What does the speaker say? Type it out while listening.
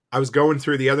I was going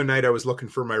through the other night. I was looking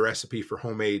for my recipe for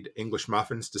homemade English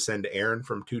muffins to send to Erin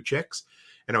from Two Chicks.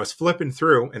 And I was flipping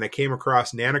through and I came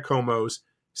across Nana Como's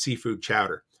seafood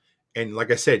chowder. And like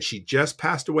I said, she just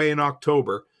passed away in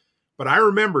October. But I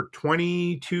remember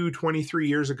 22, 23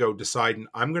 years ago deciding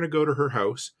I'm going to go to her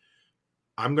house.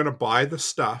 I'm going to buy the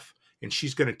stuff and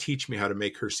she's going to teach me how to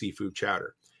make her seafood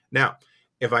chowder. Now,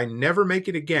 if I never make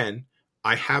it again,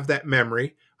 I have that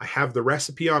memory. I have the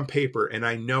recipe on paper and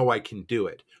I know I can do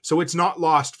it. So it's not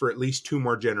lost for at least 2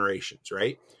 more generations,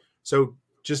 right? So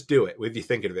just do it if you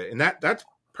think of it. And that's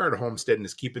part of homesteading,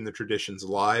 is keeping the traditions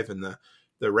alive and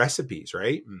the recipes,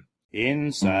 right?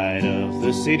 Inside of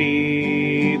the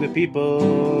city, the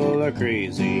people are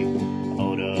crazy,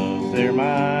 out of their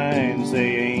minds,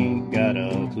 they ain't got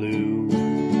a clue.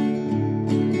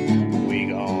 We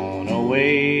gone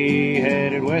away,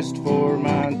 headed west for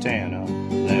Montana,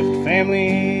 left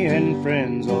family and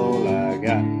friends, all I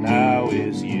got now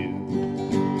is you.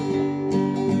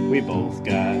 We both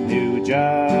got new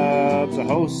jobs, a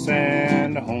house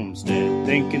and a homestead,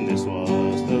 thinking this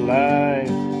was the life,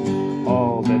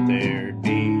 all that there'd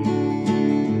be.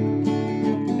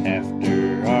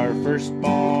 After our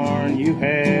firstborn, you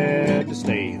had to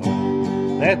stay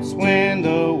home. That's when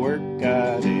the work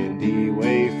got in the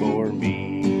way for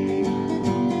me.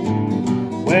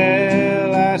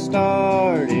 Well, I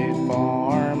started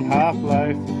farm hop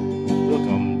life. We'll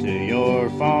come to your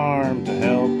farm to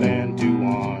help and to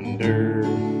wander.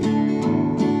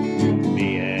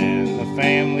 Me and the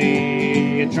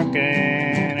family, a truck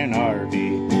and an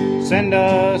RV. Send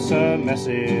us a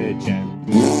message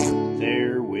and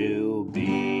there will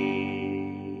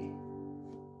be.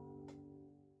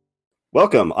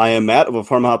 Welcome. I am Matt of A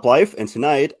Farm Hop Life, and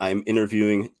tonight I'm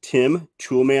interviewing Tim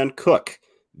Toolman Cook,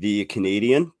 the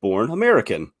Canadian-born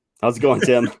American. How's it going,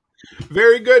 Tim?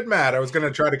 Very good, Matt. I was going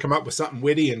to try to come up with something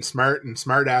witty and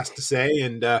smart ass to say,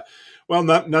 and well,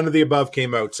 none of the above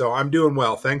came out. So I'm doing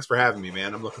well. Thanks for having me,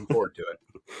 man. I'm looking forward to it.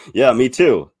 Yeah, me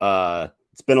too.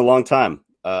 It's been a long time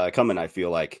coming, I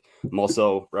feel like. I'm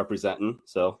also representing,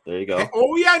 so there you go.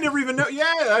 Oh, yeah, I never even know.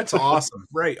 Yeah, that's awesome.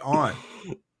 Right on.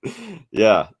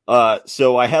 Yeah.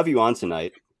 So I have you on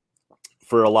tonight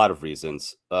for a lot of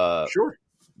reasons. Sure.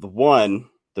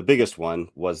 The biggest one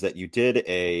was that you did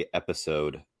a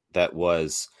episode that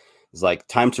was like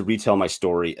time to retell my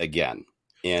story again.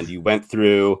 And you went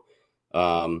through,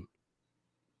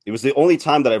 it was the only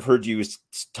time that I've heard you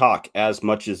talk as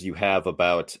much as you have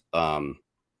about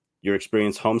your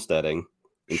experience homesteading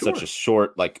in such a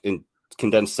short, like in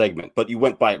condensed segment, but you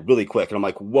went by it really quick. And I'm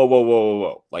like,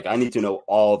 whoa. Like, I need to know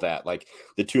all that. Like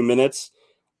the 2 minutes,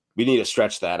 we need to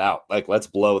stretch that out. Like, let's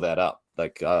blow that up.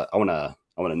 Like, I want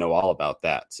to know all about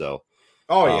that. So,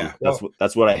 yeah,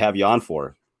 that's what I have you on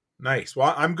for. Nice.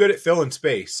 Well, I'm good at filling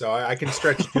space, so I can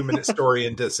stretch a 2-minute story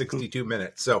into 62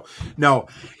 minutes. So, no,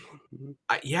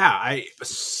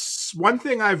 one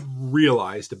thing I've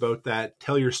realized about that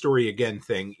tell your story again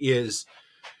thing is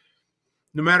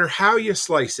no matter how you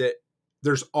slice it,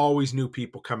 there's always new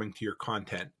people coming to your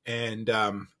content. And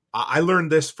I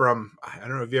learned this from, I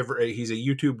don't know if you ever, he's a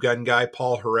YouTube gun guy,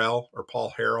 Paul Harrell. I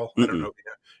don't know if you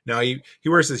know. No, he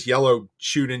wears this yellow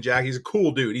shooting jacket. He's a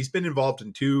cool dude. He's been involved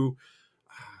in 2,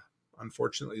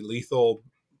 unfortunately, lethal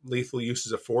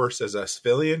uses of force as a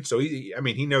civilian. So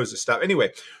he knows the stuff.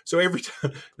 Anyway, so every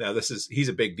time, now he's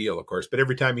a big deal, of course, but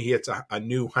every time he hits a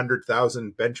new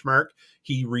 100,000 benchmark,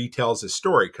 he retells his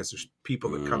story because there's people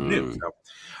that come new. So,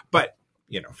 but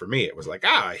for me, it was like,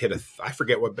 I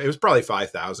forget what, it was probably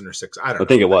 5,000 or 6. I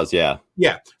think it was. Yeah.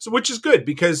 Yeah. So, which is good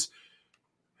because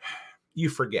you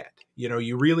forget,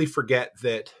 you really forget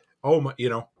that,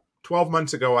 12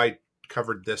 months ago, I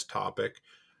covered this topic.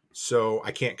 So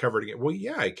I can't cover it again. Well,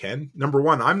 yeah, I can. Number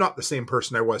one, I'm not the same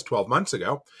person I was 12 months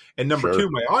ago. And number two,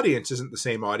 my audience isn't the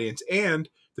same audience. And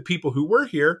the people who were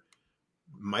here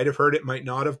might have heard it, might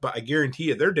not have, but I guarantee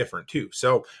you they're different too.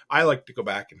 So I like to go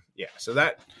back and so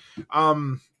that,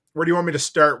 where do you want me to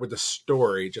start with the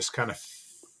story? Just kind of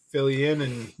fill you in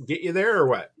and get you there or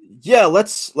what? Yeah,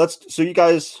 let's, so you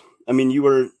guys, you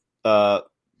were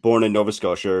born in Nova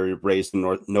Scotia, raised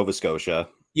in Nova Scotia.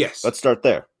 Yes. Let's start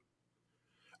there.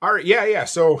 All right. Yeah.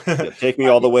 So take me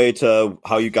all the way to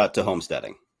how you got to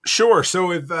homesteading. Sure.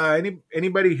 So if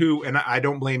anybody who, and I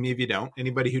don't blame you if you don't,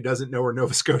 anybody who doesn't know where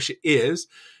Nova Scotia is,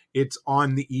 it's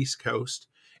on the East Coast.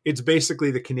 It's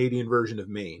basically the Canadian version of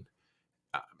Maine.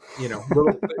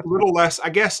 Little less,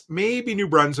 I guess. Maybe New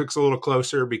Brunswick's a little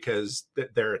closer because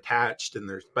they're attached,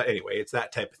 but anyway, it's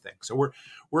that type of thing. So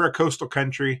we're a coastal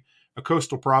country, a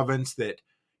coastal province that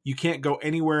you can't go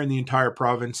anywhere in the entire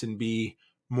province and be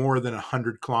more than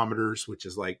 100 kilometers, which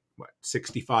is like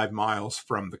 65 miles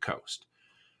from the coast.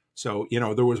 So,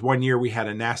 there was one year we had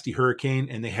a nasty hurricane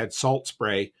and they had salt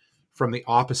spray from the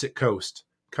opposite coast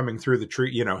coming through the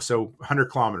tree, so 100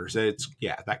 kilometers. It's,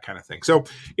 that kind of thing. So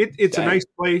it's a nice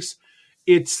place.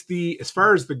 It's as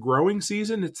far as the growing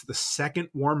season, it's the second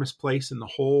warmest place in the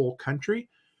whole country.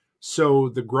 So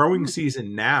the growing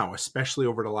season now, especially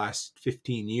over the last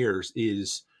 15 years,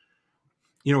 is,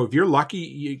 if you're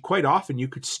lucky, quite often you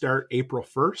could start April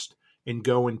 1st and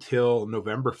go until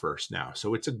November 1st now.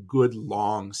 So it's a good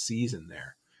long season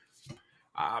there.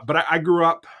 But I grew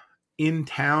up in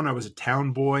town. I was a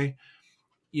town boy.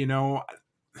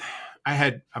 I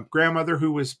had a grandmother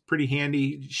who was pretty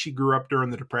handy. She grew up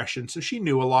during the Depression, so she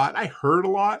knew a lot. I heard a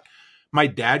lot. My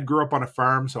dad grew up on a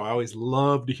farm, so I always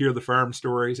loved to hear the farm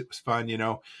stories. It was fun,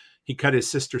 He cut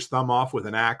his sister's thumb off with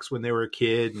an axe when they were a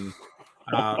kid, and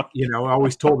I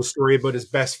always told a story about his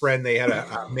best friend. They had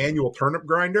a manual turnip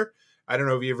grinder. I don't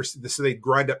know if you ever see this. So they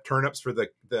grind up turnips for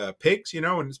the pigs, and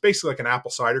it's basically like an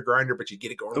apple cider grinder, but you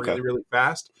get it going really, really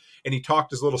fast. And he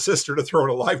talked his little sister to throw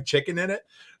a live chicken in it.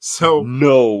 So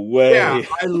no way. Yeah,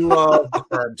 I love the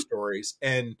farm stories.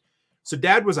 And so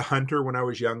Dad was a hunter when I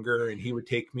was younger, and he would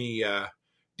take me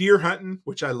deer hunting,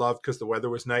 which I loved because the weather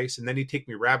was nice. And then he'd take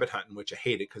me rabbit hunting, which I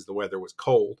hated because the weather was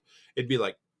cold. It'd be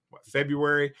like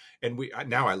February, and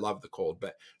now I love the cold.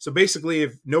 But so basically,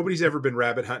 if nobody's ever been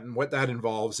rabbit hunting, what that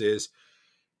involves is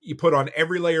you put on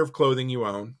every layer of clothing you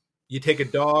own. You take a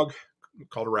dog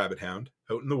called a rabbit hound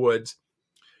out in the woods.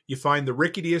 You find the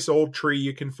ricketiest old tree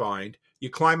you can find. You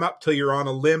climb up till you're on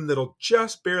a limb that'll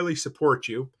just barely support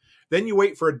you. Then you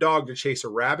wait for a dog to chase a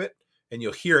rabbit, and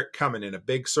you'll hear it coming in a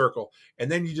big circle.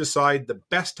 And then you decide the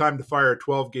best time to fire a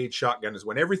 12-gauge shotgun is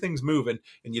when everything's moving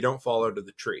and you don't fall out of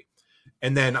the tree.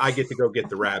 And then I get to go get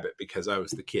the rabbit because I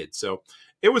was the kid. So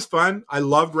it was fun. I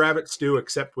loved rabbit stew,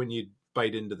 except when you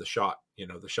bite into the shot,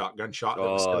 the shotgun shot that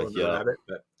was still in the rabbit.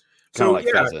 But so like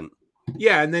pheasant.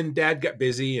 Yeah. And then Dad got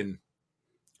busy and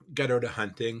got out of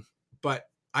hunting. But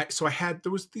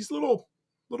there was these little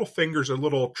fingers or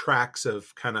little tracks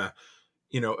of kind of,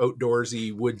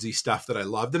 outdoorsy, woodsy stuff that I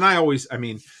loved.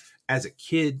 And as a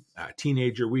kid,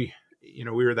 teenager, we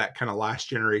were that kind of last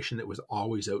generation that was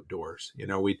always outdoors.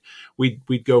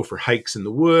 We'd go for hikes in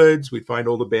the woods. We'd find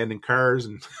old abandoned cars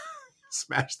and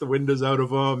smash the windows out of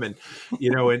them, and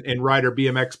and ride our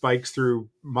BMX bikes through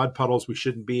mud puddles we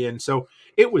shouldn't be in. So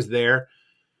it was there.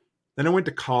 Then I went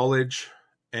to college,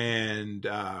 and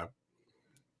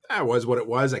that was what it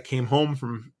was. I came home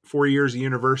from 4 years of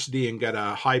university and got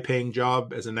a high-paying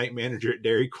job as a night manager at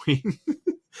Dairy Queen.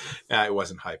 It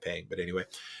wasn't high-paying, but anyway,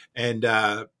 and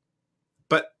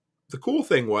but the cool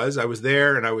thing was I was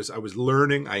there and I was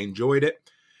learning. I enjoyed it.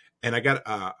 And I got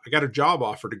a job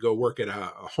offer to go work at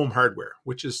a home hardware,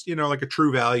 which is, like a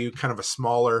True Value, kind of a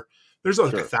smaller, there's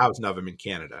like 1,000 of them in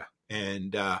Canada.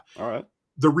 And all right.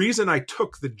 The reason I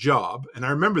took the job, and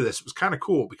I remember this, was kind of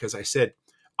cool because I said,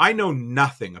 I know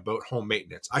nothing about home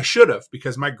maintenance. I should have,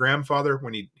 because my grandfather,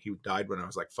 when he died when I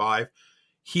was like 5,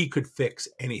 he could fix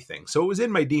anything. So it was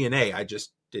in my DNA. I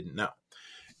just didn't know.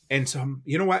 And so,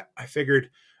 you know what? I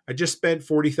figured I just spent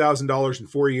 $40,000 in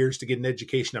 4 years to get an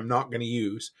education I'm not going to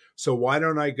use. So why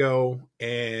don't I go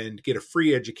and get a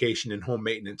free education in home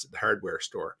maintenance at the hardware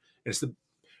store? And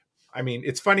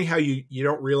it's funny how you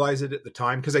don't realize it at the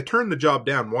time, because I turned the job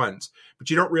down once,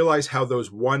 but you don't realize how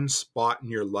those one spot in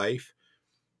your life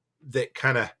that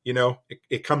kind of,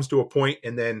 it comes to a point,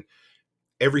 and then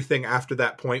everything after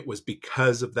that point was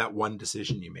because of that one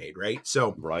decision you made. Right.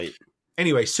 So right.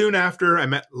 Anyway, soon after, I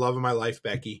met love of my life,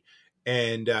 Becky.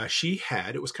 And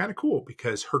it was kind of cool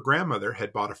because her grandmother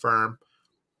had bought a farm,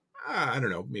 I don't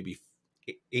know, maybe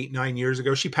 8-9 years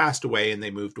ago. She passed away and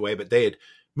they moved away, but they had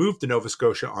moved to Nova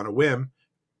Scotia on a whim,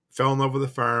 fell in love with the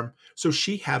farm. So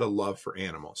she had a love for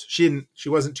animals. She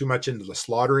wasn't too much into the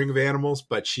slaughtering of animals,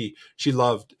 but she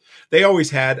loved, they always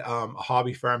had a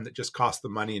hobby farm that just cost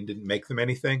them money and didn't make them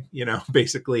anything,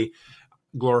 basically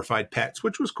glorified pets,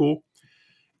 which was cool.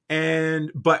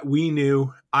 But we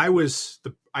knew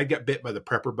I got bit by the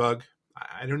prepper bug.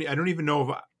 I don't even know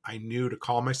if I knew to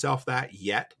call myself that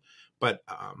yet, but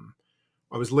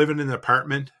I was living in an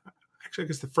apartment. Actually, I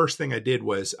guess the first thing I did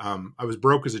was I was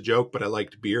broke as a joke, but I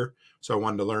liked beer. So I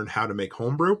wanted to learn how to make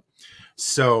homebrew.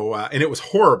 So, and it was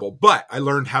horrible, but I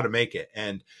learned how to make it.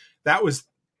 And that was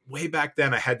way back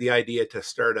then. I had the idea to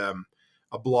start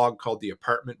a blog called The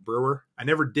Apartment Brewer. I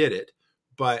never did it,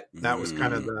 but that was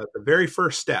kind of the very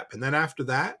first step. And then after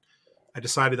that, I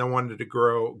decided I wanted to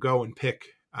go and pick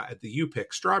at the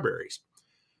U-Pick strawberries.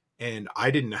 And I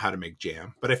didn't know how to make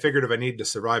jam, but I figured if I needed to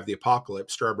survive the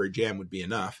apocalypse, strawberry jam would be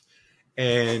enough.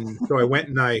 And so I went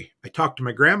and I talked to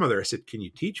my grandmother. I said, "Can you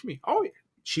teach me?" Oh,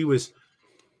 she was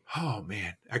oh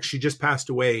man, actually just passed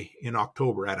away in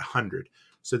October at 100.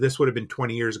 So this would have been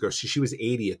 20 years ago. She was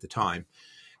 80 at the time.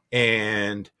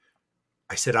 And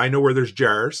I said, I know where there's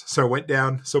jars. So I went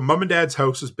down. So mom and dad's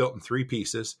house was built in 3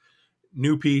 pieces,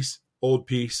 new piece,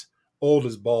 old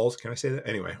as balls. Can I say that?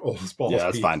 Anyway, old as balls. Yeah,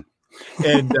 that's piece. fine.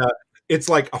 And it's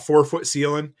like a 4-foot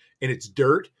ceiling and it's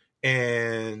dirt.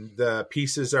 And the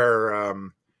pieces are,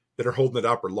 that are holding it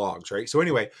up are logs. Right. So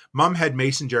anyway, mom had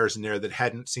mason jars in there that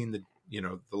hadn't seen the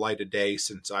light of day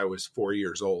since I was 4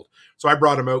 years old. So I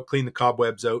brought them out, cleaned the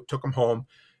cobwebs out, took them home.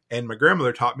 And my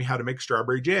grandmother taught me how to make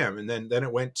strawberry jam. And then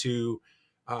it went to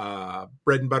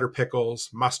bread and butter pickles,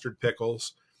 mustard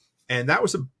pickles. And that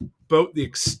was about the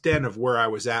extent of where I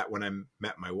was at when I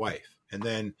met my wife. And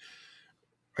then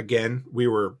again, we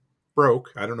were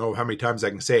broke. I don't know how many times I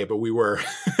can say it, but we were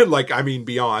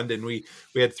beyond. And we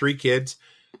had 3 kids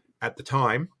at the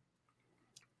time.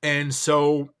 And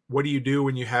so what do you do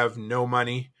when you have no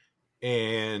money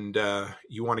and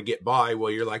you want to get by?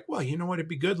 Well, you're like, well, you know what? It'd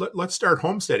be good. Let's start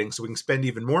homesteading so we can spend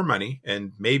even more money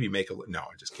and maybe make no,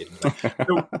 I'm just kidding.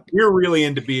 So we were really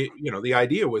into the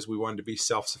idea was we wanted to be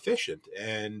self-sufficient.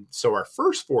 And so our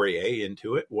first foray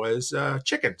into it was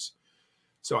chickens.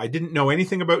 So I didn't know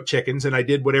anything about chickens, and I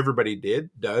did what everybody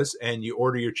does, and you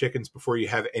order your chickens before you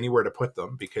have anywhere to put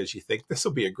them because you think this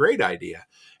will be a great idea.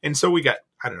 And so we got,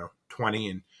 20.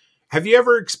 And have you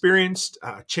ever experienced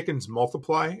chickens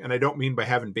multiply? And I don't mean by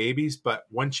having babies, but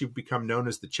once you become known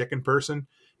as the chicken person,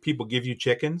 people give you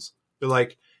chickens. They're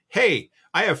like, hey,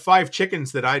 I have 5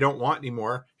 chickens that I don't want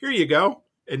anymore. Here you go.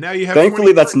 And now you have.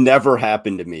 Thankfully, that's never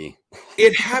happened to me.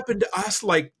 It happened to us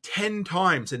like 10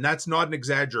 times, and that's not an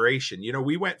exaggeration.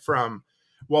 We went from,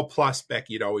 plus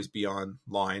Becky'd always be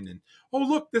online, and oh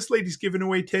look, this lady's giving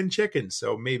away 10 chickens.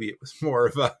 So maybe it was more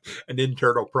of an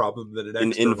internal problem than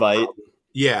an invite. Problem.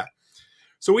 Yeah.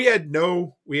 So we had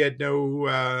nowhere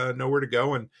to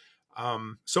go, and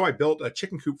so I built a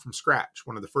chicken coop from scratch.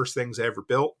 One of the first things I ever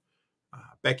built.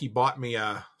 Becky bought me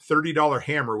a $30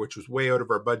 hammer, which was way out of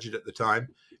our budget at the time,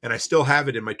 and I still have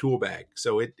it in my tool bag.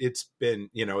 So it's been,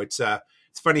 it's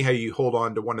funny how you hold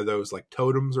on to one of those like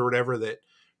totems or whatever that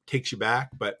takes you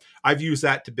back. But I've used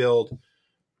that to build a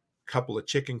couple of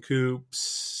chicken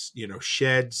coops,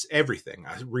 sheds, everything.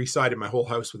 I resided my whole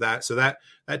house with that. So that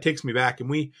takes me back. And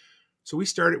we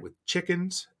started with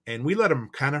chickens, and we let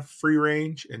them kind of free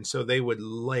range. And so they would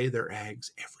lay their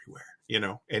eggs everywhere.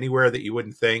 Anywhere that you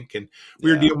wouldn't think. And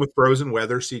we were dealing with frozen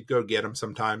weather, so you'd go get them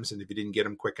sometimes. And if you didn't get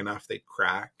them quick enough, they'd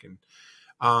crack. And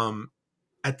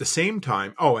at the same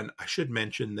time, and I should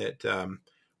mention that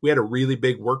we had a really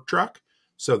big work truck.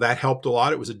 So that helped a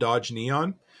lot. It was a Dodge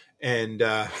Neon. And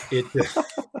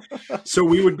so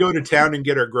we would go to town and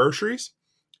get our groceries.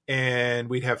 And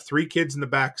we'd have 3 kids in the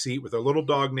back seat with a little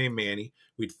dog named Manny.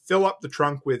 We'd fill up the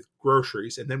trunk with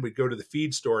groceries, and then we'd go to the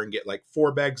feed store and get like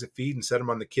 4 bags of feed and set them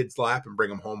on the kid's lap and bring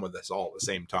them home with us all at the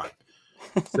same time.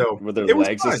 So were their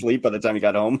legs asleep by the time you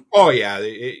got home? Oh yeah.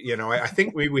 I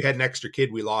think we had an extra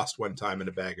kid we lost one time in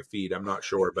a bag of feed. I'm not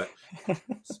sure, but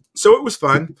so it was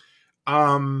fun.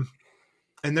 And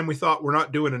then we thought we're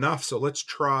not doing enough. So let's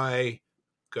try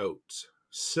goats.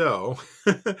 So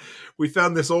we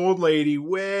found this old lady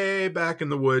way back in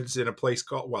the woods in a place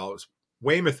called,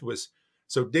 Weymouth was,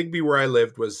 so Digby where I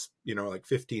lived was, like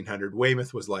 1,500.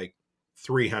 Weymouth was like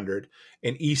 300,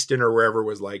 and Easton or wherever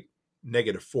was like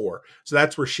 -4. So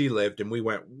that's where she lived. And we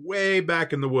went way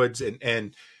back in the woods,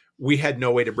 and we had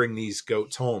no way to bring these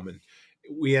goats home. And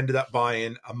we ended up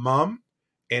buying a mom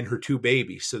and her 2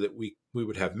 babies so that we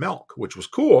would have milk, which was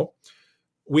cool.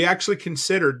 We actually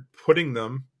considered putting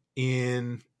them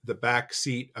in the back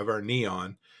seat of our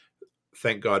Neon.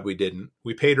 Thank God we didn't.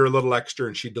 We paid her a little extra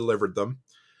and she delivered them,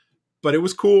 but it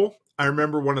was cool. I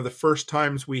remember one of the first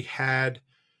times we had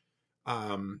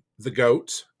the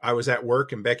goats. I was at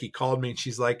work and Becky called me and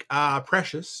she's like,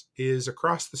 Precious is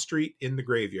across the street in the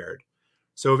graveyard.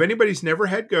 So if anybody's never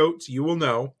had goats, you will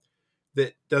know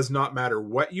that does not matter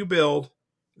what you build,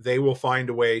 they will find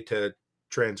a way to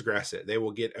transgress it. They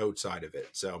will get outside of it.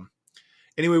 So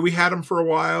anyway, we had them for a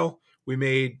while. We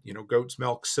made, goat's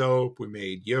milk soap. We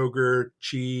made yogurt,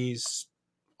 cheese,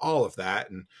 all of that.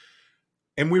 And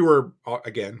we were,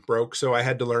 again, broke. So I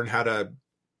had to learn how to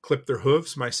clip their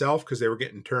hooves myself because they were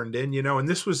getting turned in, and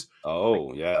this was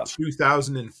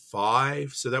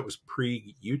 2005. So that was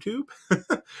pre-YouTube.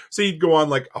 So you'd go on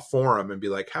like a forum and be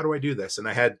like, how do I do this? And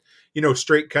I had,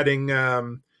 straight cutting,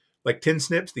 like tin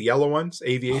snips, the yellow ones,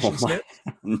 aviation snips.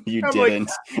 You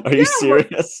didn't. Like, are you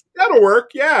serious? That'll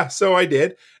work. Yeah. So I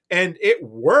did. And it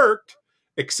worked,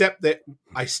 except that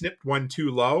I snipped one too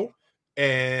low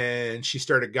and she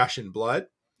started gushing blood.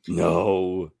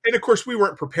 No. And of course, we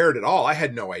weren't prepared at all. I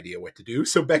had no idea what to do.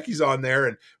 So Becky's on there,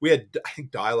 and we had, I think,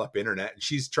 dial-up internet, and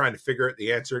she's trying to figure out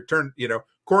the answer. It turned,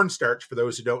 cornstarch, for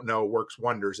those who don't know, works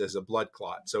wonders as a blood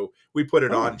clot. So we put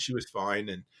it on, and she was fine.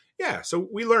 And yeah, so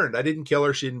we learned. I didn't kill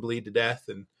her. She didn't bleed to death.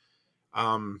 And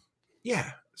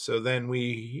yeah, so then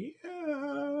it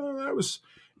was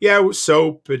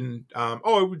soap. And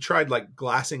we tried like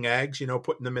glassing eggs,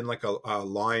 putting them in like a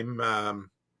lime,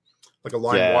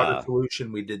 water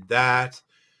solution. We did that.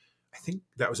 I think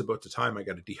that was about the time I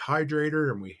got a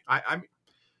dehydrator, and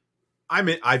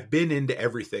I've been into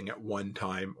everything at one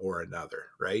time or another,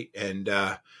 right? And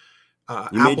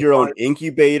you made your own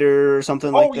incubator or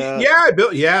something like that? Yeah, I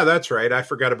built. Yeah, that's right. I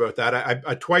forgot about that.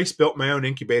 I twice built my own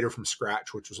incubator from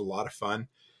scratch, which was a lot of fun.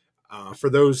 For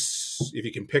those, if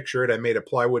you can picture it, I made a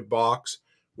plywood box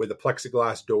with a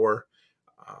plexiglass door,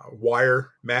 wire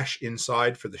mesh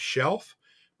inside for the shelf.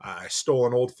 I stole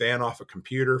an old fan off a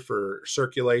computer for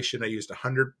circulation. I used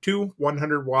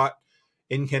 100-watt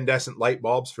incandescent light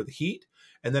bulbs for the heat.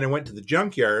 And then I went to the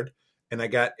junkyard and I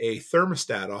got a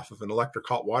thermostat off of an electric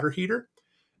hot water heater.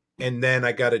 And then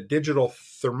I got a digital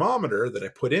thermometer that I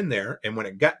put in there. And when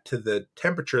it got to the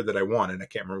temperature that I wanted, I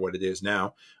can't remember what it is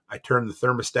now, I turned the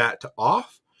thermostat to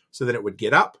off so that it would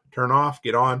get up, turn off,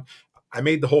 get on. I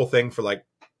made the whole thing for like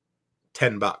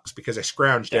 $10 because I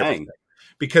scrounged everything.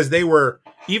 Because they were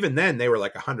like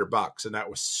 $100, and that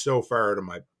was so far out of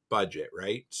my budget,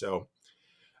 right? So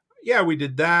yeah, we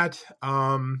did that.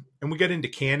 And we got into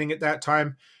canning at that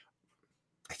time.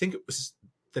 I think it was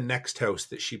the next house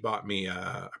that she bought me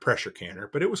a pressure canner,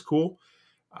 but it was cool.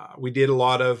 We did a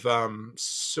lot of,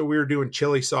 so we were doing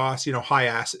chili sauce, high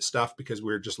acid stuff, because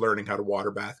we were just learning how to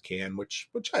water bath can, which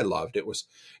I loved. It was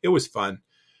fun.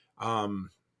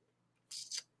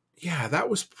 Yeah, that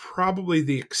was probably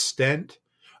the extent.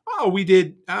 Oh, we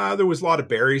did. There was a lot of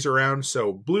berries around.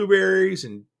 So blueberries,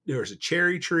 and there was a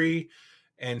cherry tree.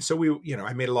 And so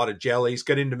I made a lot of jellies,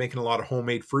 got into making a lot of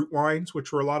homemade fruit wines,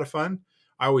 which were a lot of fun.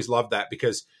 I always loved that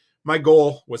because my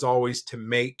goal was always to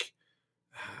make,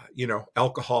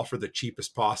 alcohol for the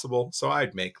cheapest possible. So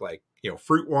I'd make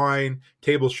fruit wine,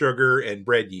 table sugar, and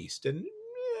bread yeast. And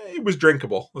it was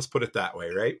drinkable. Let's put it that way,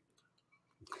 right?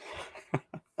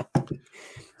 Do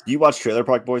you watch Trailer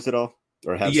Park Boys at all,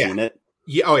 or have seen it?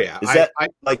 Yeah. Oh yeah.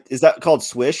 Is that called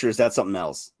Swish, or is that something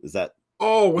else? Is that,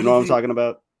 what I'm talking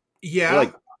about? Yeah. They're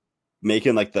like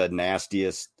making like the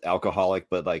nastiest alcoholic,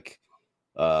 but like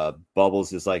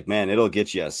Bubbles is like, man, it'll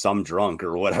get you some drunk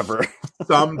or whatever.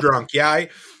 Some drunk. Yeah.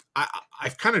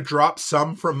 I've kind of dropped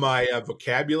some from my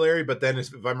vocabulary, but then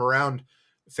if I'm around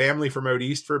family from out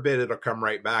east for a bit, it'll come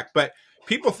right back. But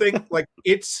people think like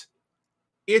it's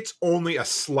only a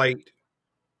slight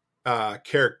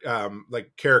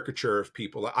caricature of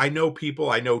people. I know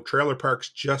trailer parks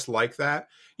just like that.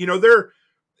 They're,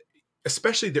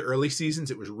 especially the early seasons,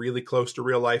 it was really close to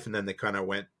real life, and then they kind of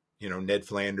went, Ned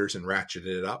Flanders and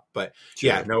ratcheted it up. But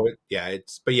sure.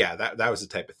 that was the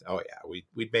type of oh yeah,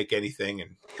 we'd make anything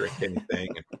and drink anything.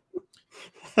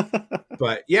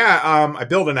 But yeah, I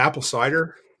built an apple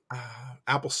cider.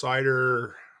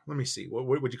 Let me see,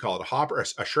 what would you call it? A hopper, a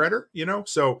shredder?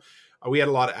 So. We had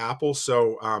a lot of apples,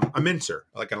 so a mincer,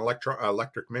 like an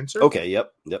electric mincer. Okay,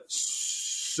 yep.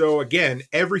 So again,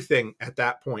 everything at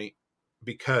that point,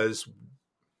 because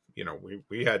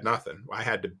we had nothing. I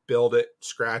had to build it,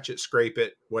 scratch it, scrape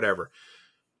it, whatever.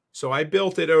 So I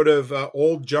built it out of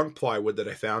old junk plywood that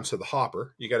I found. So the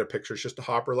hopper, you got a picture, it's just a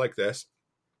hopper like this,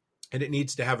 and it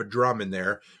needs to have a drum in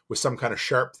there with some kind of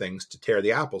sharp things to tear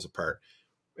the apples apart,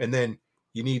 and then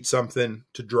you need something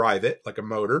to drive it, like a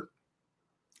motor.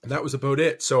 And that was about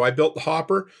it. So I built the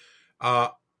hopper.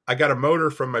 I got a motor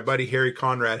from my buddy Harry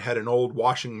Conrad. Had an old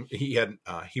washing. He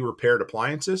repaired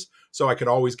appliances, so I could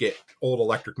always get old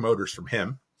electric motors from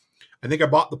him. I think I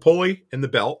bought the pulley and the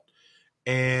belt,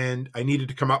 and I needed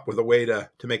to come up with a way to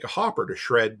make a hopper to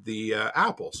shred the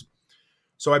apples.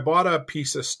 So I bought a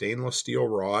piece of stainless steel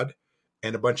rod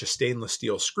and a bunch of stainless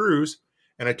steel screws,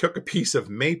 and I took a piece of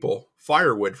maple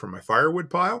firewood from my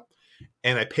firewood pile,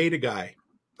 and I paid a guy.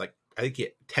 I think he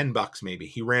had $10 maybe.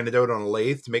 He ran it out on a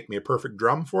lathe to make me a perfect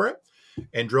drum for it,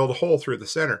 and drilled a hole through the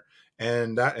center.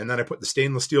 And then I put the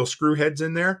stainless steel screw heads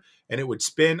in there, and it would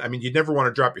spin. I mean, you'd never want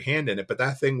to drop your hand in it, but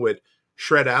that thing would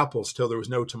shred apples till there was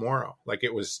no tomorrow. Like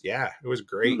it was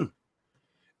great.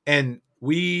 And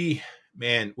we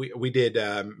did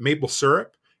maple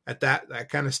syrup at that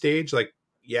kind of stage. Like,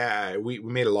 yeah, we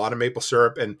made a lot of maple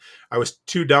syrup, and I was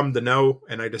too dumb to know.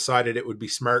 And I decided it would be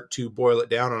smart to boil it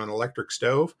down on an electric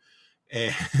stove.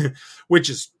 And which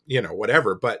is,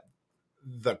 whatever, but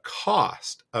the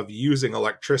cost of using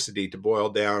electricity to boil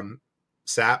down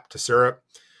sap to syrup,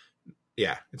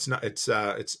 yeah, it's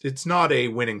not a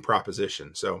winning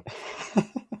proposition. So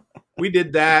we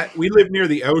did that. We lived near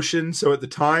the ocean, so at the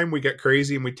time we got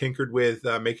crazy and we tinkered with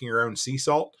making our own sea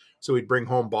salt. So we'd bring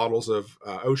home bottles of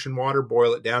ocean water,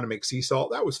 boil it down, and make sea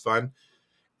salt. That was fun.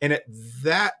 And at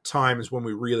that time is when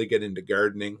we really get into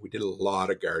gardening. We did a lot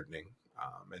of gardening,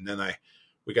 and then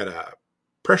we got a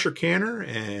pressure canner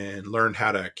and learned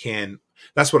how to can.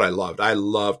 That's what I loved. I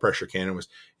love pressure canning. Was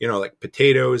like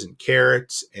potatoes and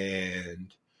carrots,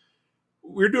 and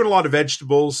we were doing a lot of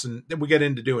vegetables, and then we got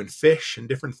into doing fish and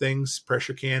different things.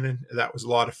 Pressure canning, that was a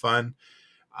lot of fun.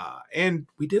 And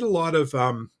we did a lot of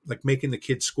like making the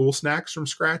kids school snacks from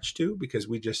scratch too, because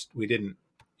we didn't,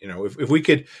 if we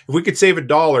could save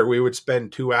 $1, we would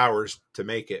spend 2 hours to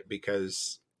make it,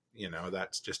 because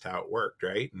that's just how it worked,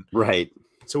 right? And Right.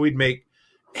 so we'd make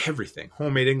everything: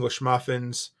 homemade English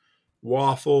muffins,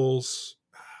 waffles,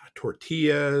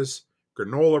 tortillas,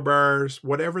 granola bars,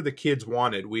 whatever the kids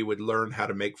wanted, we would learn how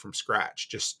to make from scratch,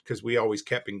 just because we always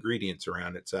kept ingredients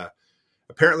around.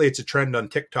 Apparently it's a trend on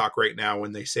TikTok right now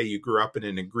when they say you grew up in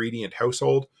an ingredient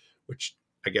household, which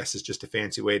I guess is just a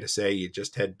fancy way to say you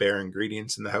just had bare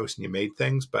ingredients in the house and you made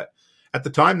things. But at the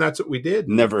time, that's what we did.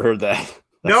 Never heard that.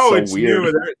 That's no, so it's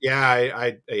weird. new. Yeah,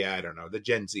 I don't know. The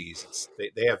Gen Zs,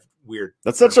 they have weird.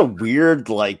 That's such a weird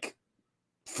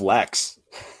flex.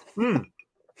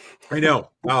 I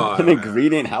know. An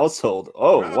ingredient household.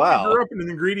 Oh, wow. I grew up in an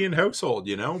ingredient household,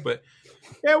 but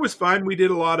yeah, it was fun. We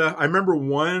did a lot of. I remember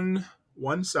one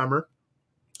summer.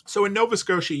 So in Nova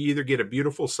Scotia, you either get a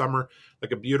beautiful summer,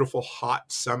 like a beautiful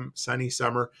hot sunny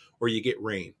summer, or you get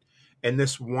rain. And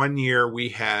this one year we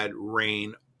had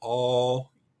rain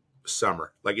all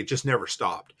summer, like it just never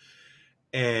stopped.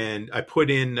 And I put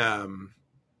in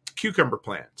cucumber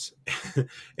plants,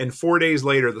 and 4 days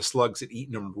later, the slugs had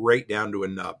eaten them right down to a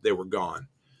nub. They were gone.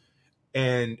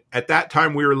 And at that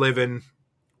time, we were living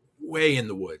way in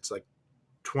the woods, like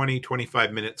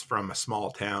 25 minutes from a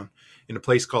small town in a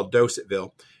place called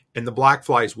Dosetville. And the black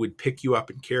flies would pick you up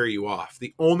and carry you off.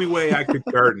 The only way I could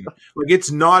garden,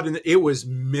 it was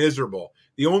miserable.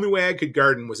 The only way I could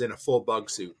garden was in a full bug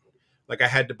suit. Like I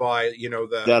had to buy,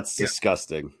 that's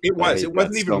disgusting. It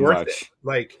wasn't even worth it.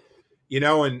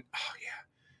 And oh yeah,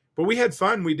 but we had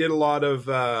fun. We did a lot of,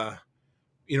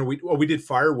 we did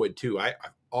firewood too. I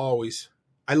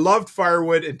loved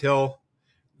firewood until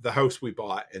the house we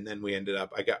bought, and then we ended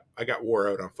up, I got wore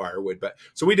out on firewood, but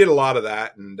so we did a lot of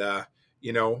that. And,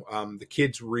 the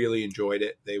kids really enjoyed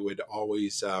it. They would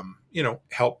always,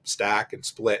 help stack and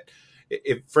split.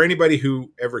 If for anybody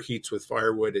who ever heats with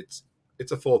firewood,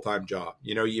 it's a full-time job.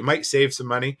 You might save some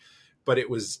money, but it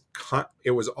was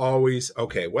always,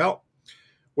 okay, well,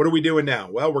 what are we doing now?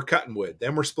 Well, we're cutting wood,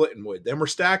 then we're splitting wood, then we're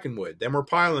stacking wood, then we're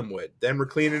piling wood, then we're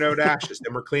cleaning out ashes,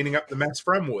 then we're cleaning up the mess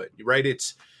from wood, right?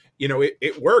 It's,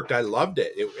 it worked. I loved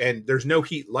it. And there's no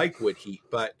heat like wood heat,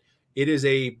 but it is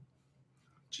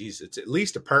it's at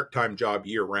least a part-time job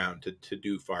year round to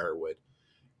do firewood.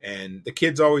 And the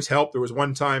kids always helped. There was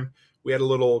one time we had a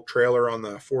little trailer on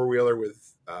the four-wheeler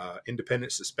with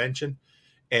independent suspension,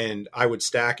 and I would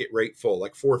stack it right full,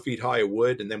 like 4 feet high of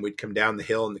wood, and then we'd come down the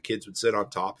hill and the kids would sit on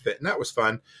top of it, and that was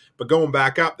fun. But going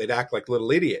back up, they'd act like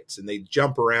little idiots, and they'd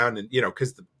jump around, and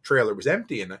because the trailer was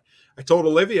empty. And I told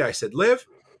Olivia, I said, Liv,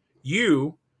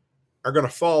 you are going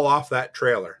to fall off that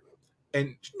trailer.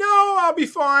 And no, I'll be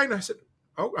fine. I said,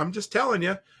 oh, I'm just telling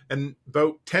you. And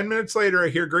about 10 minutes later, I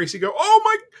hear Gracie go, oh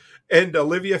my, and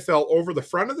Olivia fell over the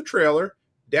front of the trailer,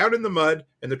 down in the mud,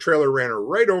 and the trailer ran her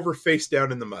right over, face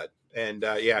down in the mud. And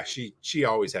she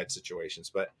always had situations,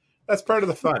 but that's part of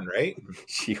the fun, right?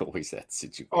 She always had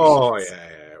situations. Oh yeah,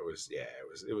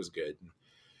 it was good.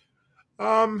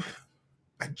 I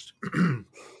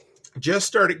just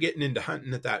started getting into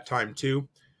hunting at that time too.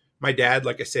 My dad,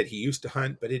 like I said, he used to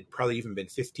hunt, but it'd probably even been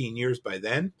 15 years by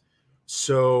then.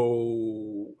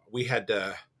 So we had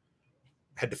to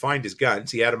find his guns.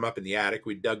 He had them up in the attic.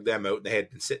 We dug them out, and they had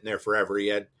been sitting there forever.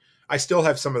 I still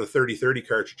have some of the 30-30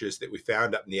 cartridges that we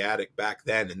found up in the attic back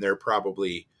then, and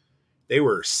they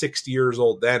were 60 years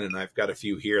old then, and I've got a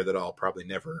few here that I'll probably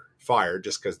never fire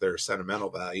just because they're sentimental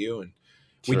value. And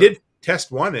Sure. We did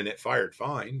test one, and it fired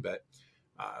fine, but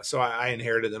so I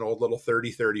inherited an old little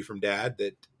 30-30 from Dad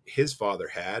that his father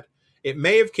had. It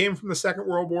may have came from the Second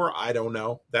World War. I don't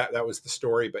know. That was the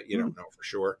story, but you don't know for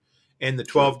sure. And the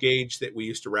 12 gauge that we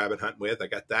used to rabbit hunt with, I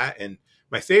got that. And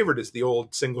my favorite is the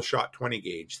old single shot 20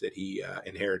 gauge that he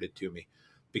inherited to me,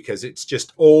 because it's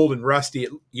just old and rusty.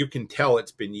 You can tell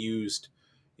it's been used,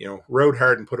 rode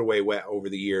hard and put away wet over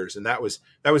the years. And that was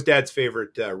Dad's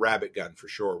favorite rabbit gun for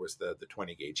sure, was the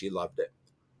 20 gauge. He loved it.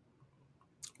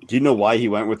 Do you know why he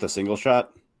went with the single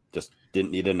shot? just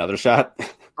didn't need another shot.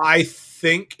 I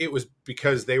think it was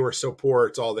because they were so poor;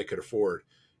 it's all they could afford.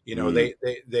 You know,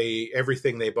 they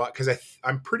everything they bought, because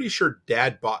I'm pretty sure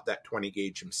Dad bought that 20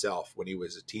 gauge himself when he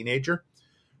was a teenager.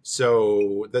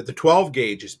 So the 12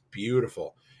 gauge is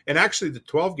beautiful, and actually the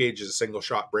 12 gauge is a single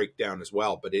shot breakdown as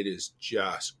well, but it is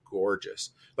just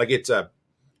gorgeous. Like it's a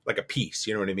piece,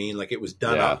 you know what I mean? Like it was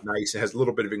done up nice. It has a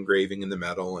little bit of engraving in the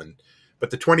metal,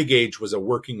 but the 20 gauge was a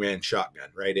working man shotgun,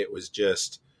 right? It was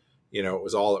just, you know, it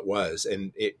was all it was,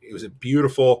 and it was a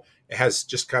beautiful. It has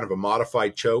just kind of a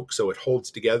modified choke, so it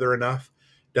holds together enough.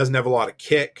 Doesn't have a lot of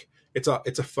kick. It's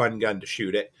a fun gun to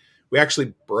shoot it. We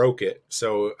actually broke it,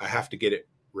 so I have to get it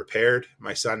repaired.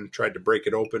 My son tried to break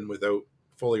it open without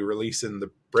fully releasing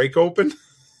the break open,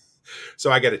 so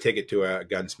I got to take it to a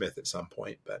gunsmith at some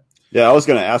point. But yeah, I was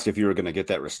going to ask if you were going to get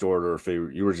that restored or if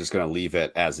you were just going to leave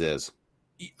it as is.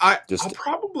 I'll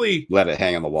probably let it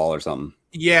hang on the wall or something.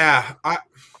 Yeah,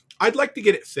 I'd like to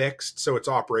get it fixed so it's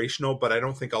operational, but I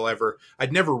don't think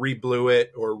I'd never re-blue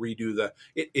it or redo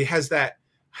it has that,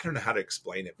 I don't know how to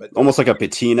explain it, but almost like a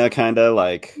patina kind of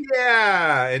like.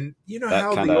 Yeah. And you know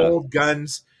how the old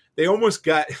guns, they almost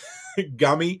got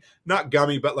gummy, not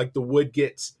gummy, but like the wood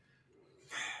gets.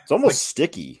 It's almost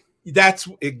sticky. That's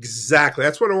what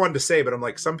I wanted to say, but I'm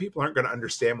like, some people aren't going to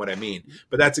understand what I mean,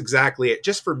 but that's exactly it,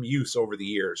 just from use over the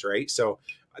years. Right. So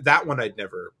that one I would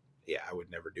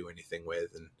never do anything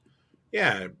with. And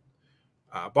yeah,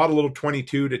 bought a little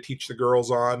 22 to teach the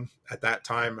girls on at that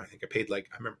time. I think I paid I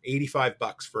remember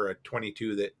 $85 for a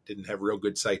 22 that didn't have real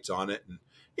good sights on it. And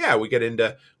yeah, we get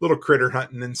into little critter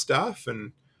hunting and stuff.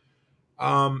 And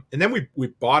then we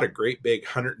bought a great big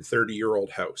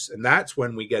 130-year-old house. And that's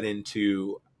when we get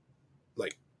into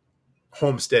like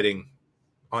homesteading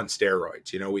on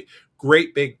steroids. You know,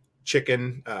 great big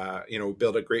chicken, we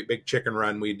built a great big chicken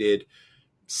run. We did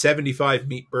 75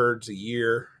 meat birds a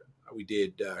year. We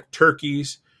did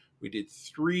turkeys. We did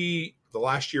the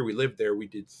last year we lived there, we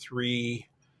did three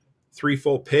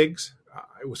full pigs.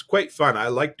 It was quite fun. I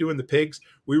like doing the pigs.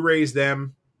 We raised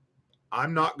them.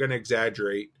 I'm not going to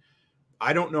exaggerate.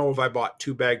 I don't know if I bought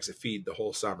 2 bags of feed the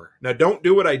whole summer. Now, don't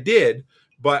do what I did,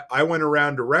 but I went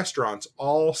around to restaurants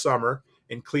all summer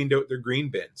and cleaned out their green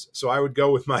bins. So I would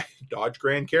go with my Dodge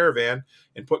Grand Caravan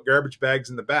and put garbage bags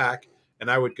in the back,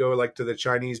 and I would go to the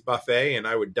Chinese buffet and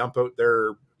I would dump out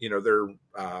their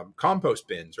compost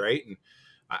bins, right? And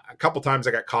a couple times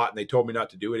I got caught and they told me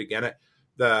not to do it again.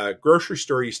 The grocery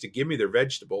store used to give me their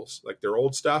vegetables, like their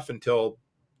old stuff, until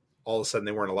all of a sudden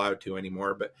they weren't allowed to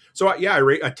anymore. But so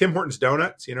I Tim Hortons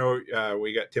donuts,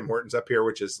 we got Tim Hortons up here,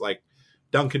 which is like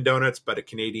Dunkin' Donuts, but a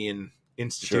Canadian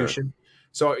institution. Sure.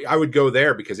 So I would go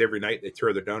there because every night they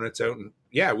throw their donuts out. And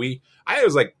yeah, I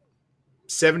was like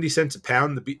 70 cents a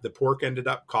pound. The pork ended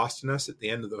up costing us at the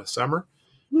end of the summer.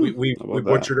 We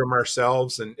butchered them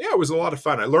ourselves, and yeah, it was a lot of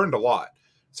fun. I learned a lot.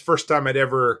 It's the first time I'd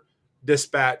ever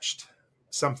dispatched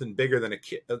something bigger than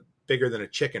a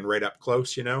chicken right up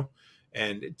close,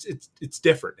 and it's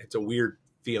different. It's a weird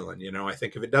feeling, I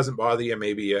think if it doesn't bother you,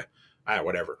 maybe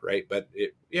whatever, right? But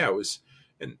it was,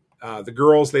 and the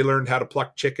girls, they learned how to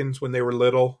pluck chickens when they were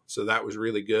little, so that was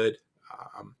really good.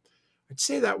 I'd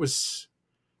say that was,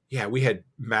 we had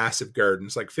massive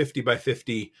gardens, like 50 by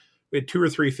 50. We had 2 or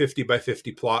 3 50 by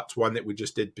 50 plots, one that we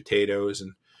just did potatoes,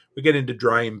 and we get into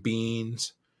drying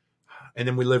beans. And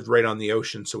then we lived right on the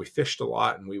ocean, so we fished a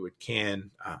lot, and we would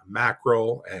can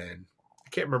mackerel, and I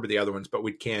can't remember the other ones, but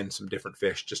we'd can some different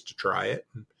fish just to try it.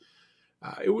 And,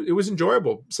 it was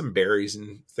enjoyable, some berries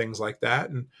and things like that.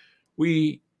 And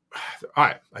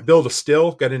I built a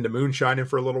still, got into moonshining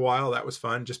for a little while. That was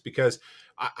fun, just because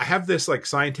I have this like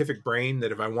scientific brain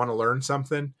that if I want to learn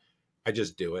something, I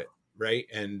just do it. Right.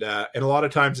 And a lot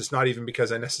of times it's not even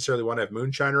because I necessarily want to have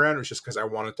moonshine around. It's just because I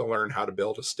wanted to learn how to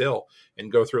build a still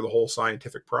and go through the whole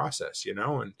scientific process,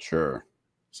 and sure.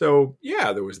 So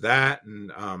yeah, there was that.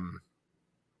 And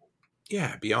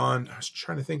beyond, I was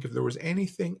trying to think if there was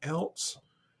anything else.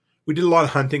 We did a lot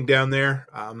of hunting down there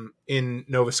in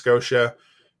Nova Scotia.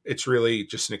 It's really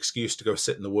just an excuse to go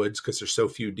sit in the woods because there's so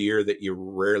few deer that you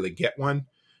rarely get one.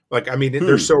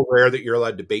 They're so rare that you're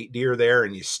allowed to bait deer there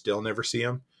and you still never see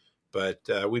them. But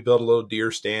we built a little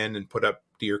deer stand and put up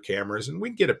deer cameras, and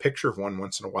we'd get a picture of one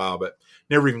once in a while, but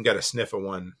never even got a sniff of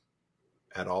one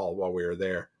at all while we were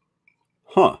there.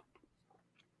 Huh.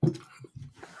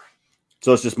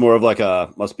 So it's just more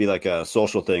of must be like a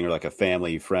social thing or like a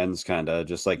family, friends kind of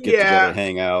just like get together,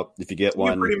 hang out. If you get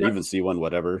one, even see one,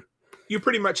 whatever. You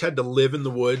pretty much had to live in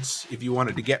the woods if you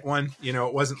wanted to get one.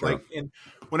 It wasn't sure.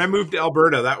 When I moved to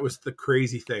Alberta, that was the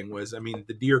crazy thing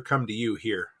the deer come to you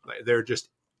here. They're just,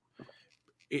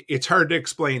 it's hard to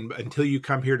explain until you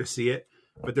come here to see it.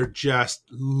 but they're just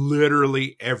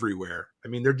literally everywhere. I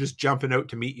mean, they're just jumping out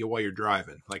to meet you while you're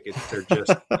driving. Like they're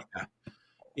just,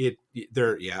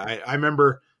 I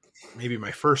remember maybe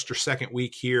my first or second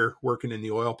week here working in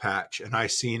the oil patch, and I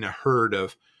seen a herd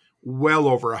of well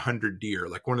over 100 deer,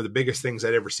 like one of the biggest things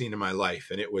I'd ever seen in my life.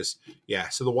 And it was,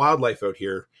 so the wildlife out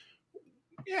here,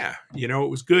 it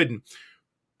was good. And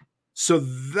so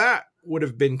that would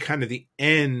have been kind of the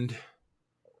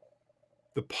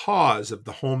pause of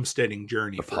the homesteading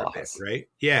journey for a bit, right?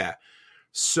 Yeah.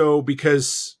 So we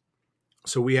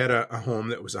had a home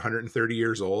that was 130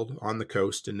 years old on the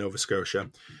coast in Nova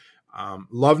Scotia.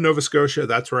 Love Nova Scotia.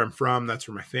 That's where I'm from. That's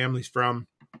where my family's from.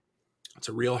 It's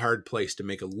a real hard place to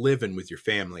make a living with your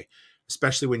family,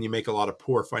 especially when you make a lot of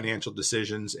poor financial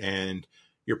decisions and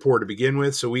you're poor to begin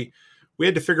with. So we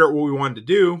had to figure out what we wanted to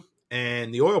do.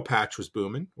 And the oil patch was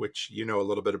booming, which you know a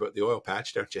little bit about the oil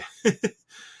patch, don't you? A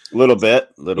little bit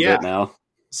now.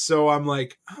 So I'm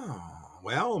like,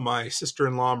 well, my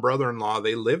sister-in-law and brother-in-law,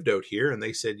 they lived out here, and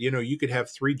they said, you could have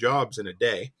 3 jobs in a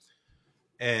day.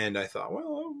 And I thought,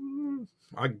 well,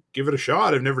 I'll give it a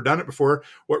shot. I've never done it before.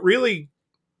 What really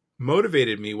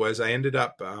motivated me was I ended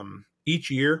up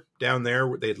each year down there,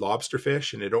 they'd lobster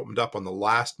fish, and it opened up on the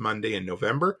last Monday in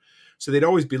November. So they'd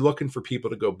always be looking for people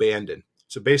to go banding.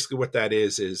 So basically what that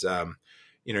is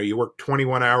you work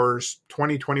 21 hours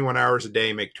a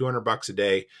day, make $200 a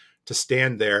day to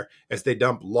stand there as they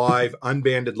dump live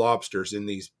unbanded lobsters in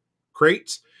these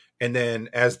crates. And then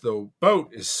as the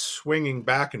boat is swinging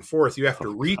back and forth, you have to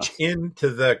reach into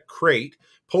the crate,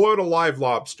 pull out a live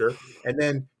lobster, and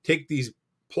then take these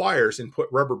pliers and put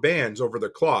rubber bands over their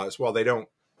claws while they don't,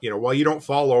 while you don't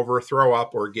fall over, throw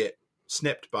up, or get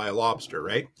snipped by a lobster,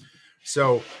 right?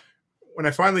 So when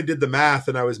I finally did the math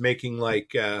and I was making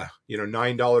like,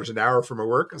 $9 an hour for my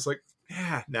work, I was like,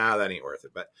 that ain't worth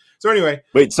it. But so anyway.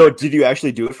 Wait, so did you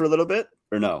actually do it for a little bit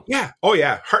or no? Yeah. Oh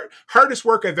yeah. Hardest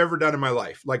work I've ever done in my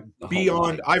life. Like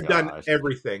beyond, I've done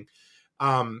everything.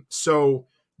 So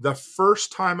the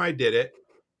first time I did it,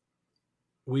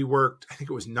 we worked, I think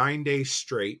it was 9 days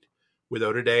straight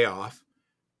without a day off.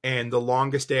 And the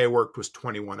longest day I worked was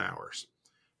 21 hours.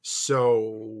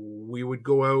 So we would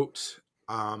go out,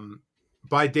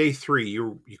 by day 3,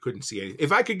 you couldn't see anything.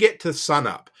 If I could get to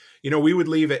sunup, we would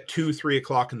leave at 2-3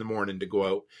 o'clock in the morning to go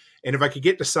out. And if I could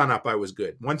get to sunup, I was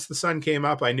good. Once the sun came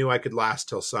up, I knew I could last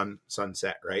till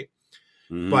sunset, right?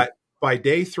 Mm-hmm. But by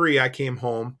day 3, I came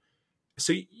home.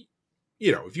 So,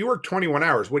 if you work 21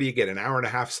 hours, what do you get? An hour and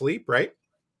a half sleep, right?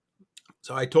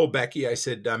 So I told Becky, I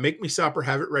said, make me supper,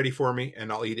 have it ready for me,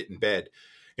 and I'll eat it in bed.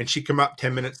 And she come up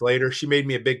 10 minutes later. She made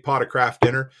me a big pot of Kraft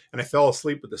dinner, and I fell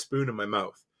asleep with a spoon in my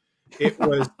mouth. It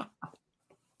was,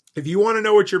 if you want to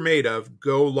know what you're made of,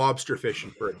 go lobster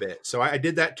fishing for a bit. So I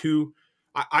did that too.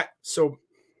 I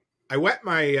wet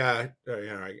my,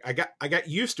 I got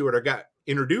used to it. I got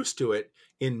introduced to it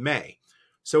in May.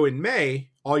 So in May,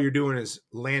 all you're doing is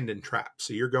landing traps.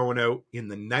 So you're going out in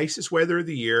the nicest weather of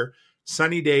the year,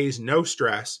 sunny days, no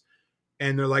stress.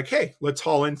 And they're like, hey, let's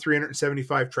haul in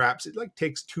 375 traps. It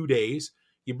takes 2 days.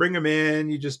 You bring them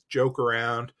in, you just joke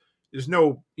around. There's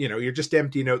no, you're just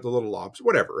emptying out the little lobs,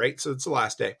 whatever, right? So it's the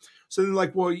last day. So they're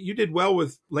like, well, you did well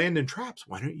with landing traps.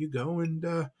 Why don't you go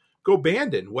and go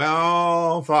banding?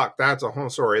 Well, fuck, that's a whole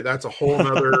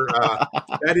nother,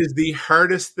 that is the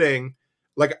hardest thing,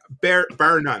 like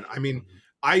bar none. I mean,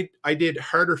 I did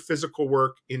harder physical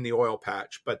work in the oil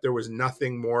patch, but there was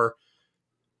nothing more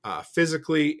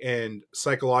physically and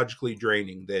psychologically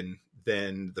draining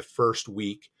than the first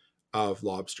week of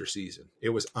lobster season. It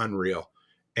was unreal.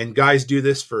 And guys do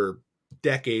this for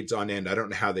decades on end. I don't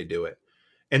know how they do it.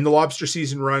 And the lobster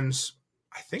season runs,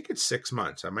 I think it's 6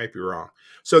 months. I might be wrong.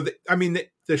 So,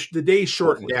 the days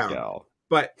shorten down.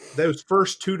 But those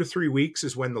first 2 to 3 weeks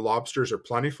is when the lobsters are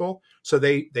plentiful. So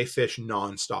they fish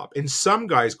nonstop. And some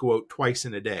guys go out twice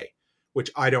in a day,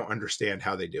 which I don't understand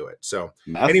how they do it. So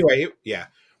anyway, yeah.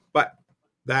 But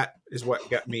that is what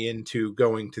got me into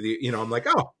going to the, I'm like,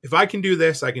 oh, if I can do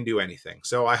this, I can do anything.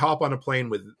 So I hop on a plane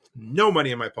with no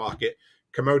money in my pocket,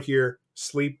 come out here,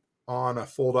 sleep on a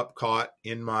fold-up cot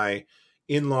in my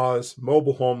in-laws'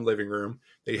 mobile home living room.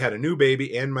 They had a new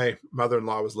baby and my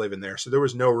mother-in-law was living there. So there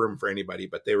was no room for anybody,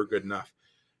 but they were good enough.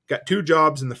 Got 2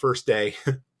 jobs in the first day.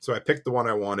 So I picked the one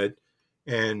I wanted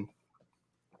and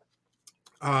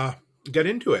got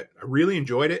into it. I really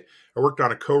enjoyed it. I worked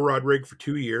on a co-rod rig for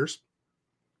 2 years.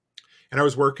 And I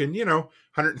was working,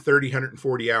 130,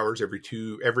 140 hours every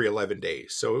 11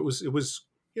 days. So it was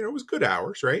good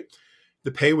hours, right?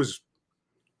 The pay was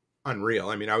unreal.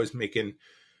 I mean,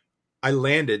 I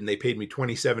landed and they paid me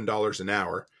 $27 an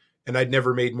hour and I'd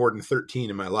never made more than 13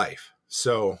 in my life.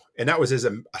 So, and that was as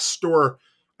a store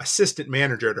assistant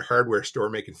manager at a hardware store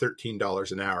making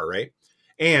 $13 an hour, right?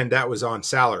 And that was on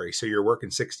salary. So you're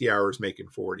working 60 hours, making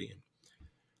 40.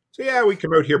 So yeah, we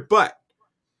come out here, but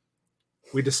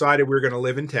we decided we were going to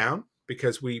live in town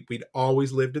because we'd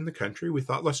always lived in the country. We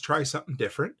thought, let's try something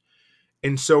different.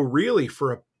 And so really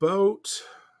for about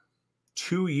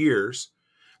 2 years,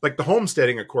 like the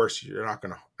homesteading, of course, you're not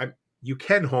going to, you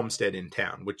can homestead in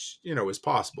town, which, is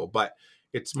possible, but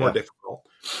it's more difficult.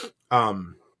 But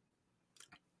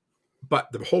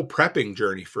the whole prepping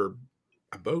journey for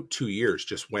about 2 years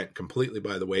just went completely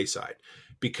by the wayside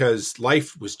because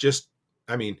life was just,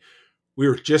 we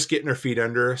were just getting our feet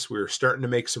under us. We were starting to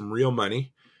make some real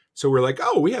money. So we're like,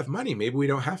 oh, we have money. Maybe we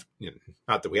don't have,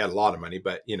 not that we had a lot of money,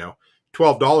 but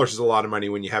 $12 is a lot of money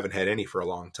when you haven't had any for a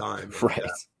long time. Right.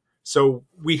 And, so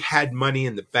we had money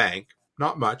in the bank,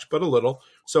 not much, but a little.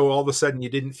 So all of a sudden you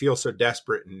didn't feel so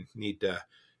desperate and need to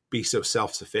be so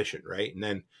self-sufficient. Right. And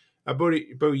then about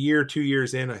a year, 2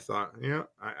 years in, I thought,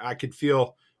 I could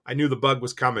feel, I knew the bug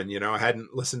was coming. I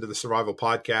hadn't listened to the survival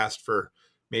podcast for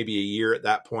maybe a year at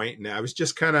that point. And I was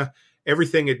just kind of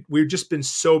we've just been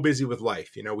so busy with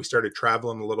life. We started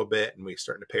traveling a little bit and we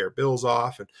started to pay our bills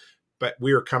off, but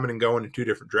we were coming and going in two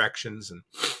different directions.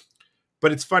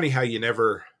 But it's funny how you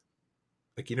never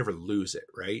lose it.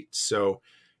 Right. So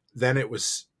then it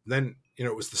was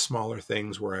the smaller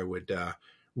things where I would,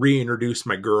 reintroduce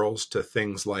my girls to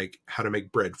things like how to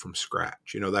make bread from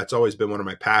scratch. That's always been one of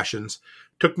my passions.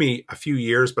 Took me a few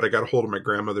years, but I got a hold of my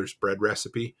grandmother's bread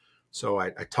recipe. So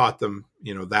I taught them,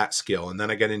 that skill. And then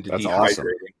I got into That's dehydrating. awesome.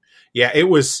 Yeah, it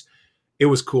was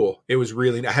cool. It was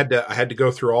really, I had to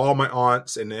go through all my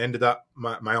aunts, and it ended up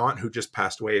my aunt who just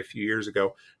passed away a few years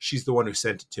ago. She's the one who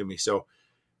sent it to me. So,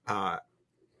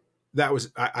 that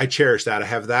was, I cherish that. I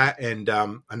have that. And,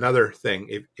 another thing,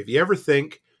 if you ever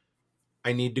think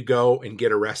I need to go and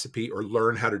get a recipe or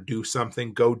learn how to do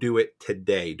something, go do it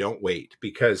today. Don't wait,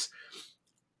 because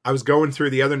I was going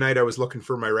through the other night. I was looking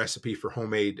for my recipe for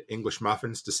homemade English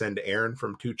muffins to send to Erin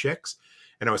from Two Chicks.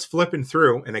 And I was flipping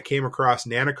through and I came across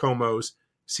Nana Como's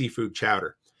seafood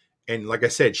chowder. And like I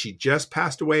said, she just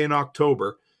passed away in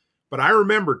October, but I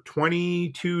remember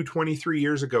 22, 23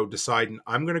 years ago deciding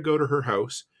I'm going to go to her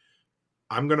house.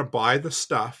 I'm going to buy the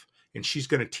stuff and she's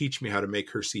going to teach me how to make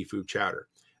her seafood chowder.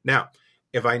 Now,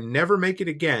 if I never make it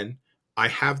again, I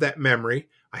have that memory.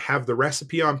 I have the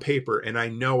recipe on paper and I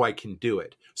know I can do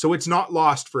it. So it's not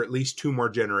lost for at least 2 more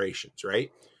generations, right?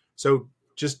 So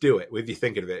just do it if you're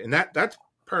thinking of it. And that's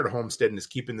part of homesteading, is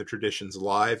keeping the traditions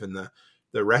alive and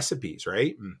the recipes,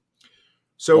 right? And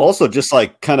so also just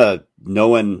like kind of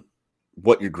knowing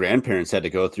what your grandparents had to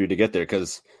go through to get there.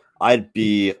 Cause I'd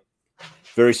be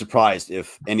very surprised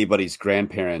if anybody's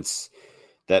grandparents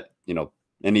that,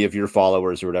 any of your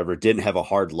followers or whatever didn't have a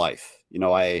hard life.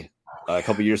 A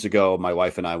couple years ago, my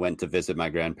wife and I went to visit my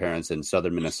grandparents in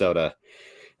southern Minnesota,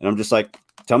 and I'm just like,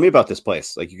 tell me about this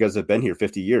place. Like, you guys have been here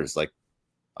 50 years. Like,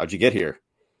 how'd you get here?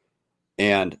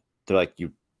 And they're like,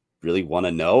 you really want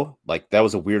to know? Like, that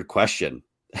was a weird question.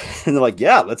 And they're like,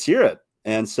 yeah, let's hear it.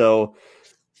 And so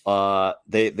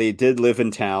they did live in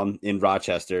town in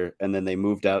Rochester, and then they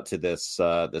moved out to this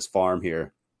farm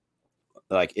here.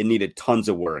 Like, it needed tons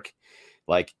of work.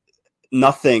 Like,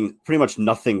 pretty much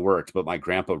nothing worked, but my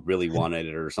grandpa really wanted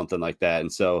it or something like that.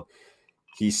 And so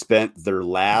he spent their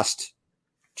last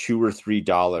 $2 or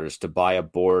 $3 to buy a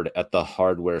board at the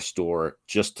hardware store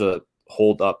just to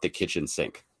hold up the kitchen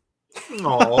sink.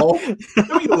 Oh,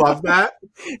 don't you love that?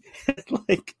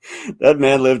 Like, that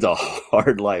man lived a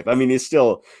hard life. I mean, he's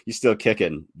still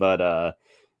kicking, but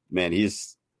man,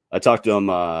 I talked to him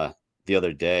the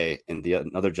other day, and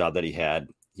another job that he had,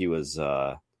 he was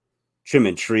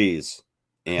trimming trees,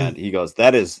 and he goes,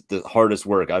 that is the hardest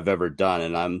work I've ever done.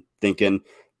 And I'm thinking,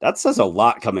 that says a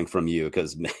lot coming from you,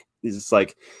 because he's just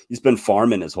like, he's been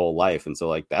farming his whole life, and so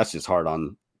like that's just hard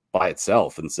on by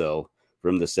itself. And so for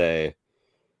him to say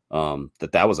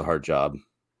that was a hard job,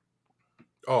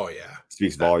 oh yeah,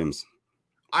 speaks volumes.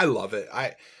 I love it.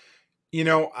 I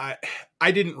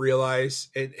didn't realize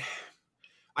it.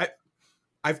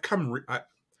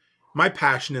 My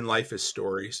passion in life is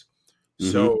stories.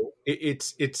 So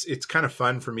it's kind of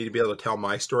fun for me to be able to tell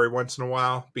my story once in a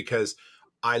while, because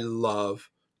I love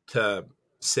to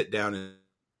sit down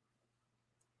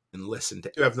and listen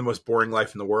to. You have the most boring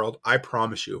life in the world. I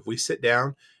promise you, if we sit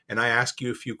down and I ask you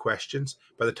a few questions,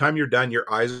 by the time you're done,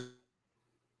 your eyes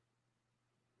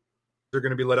are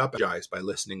going to be lit up by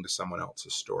listening to someone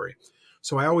else's story.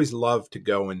 So I always love to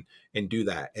go and do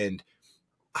that. And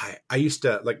I used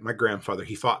to, like, my grandfather,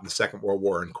 he fought in the Second World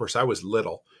War. And of course I was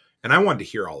little. And I wanted to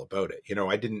hear all about it.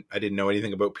 I didn't know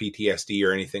anything about PTSD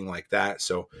or anything like that.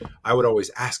 So I would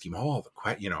always ask him all the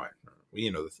questions,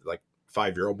 like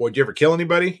 5-year-old boy, did you ever kill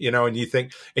anybody? And you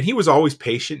think, and he was always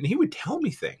patient and he would tell me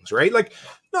things, right? Like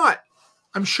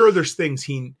I'm sure there's things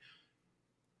he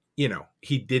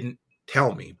didn't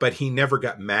tell me, but he never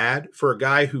got mad. For a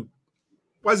guy who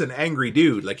was an angry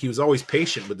dude, like he was always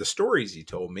patient with the stories he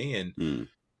told me. And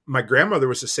my grandmother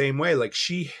was the same way. Like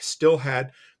she still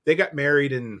they got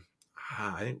married in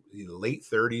I think the late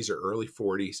 30s or early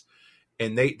 40s,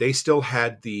 and they still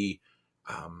had the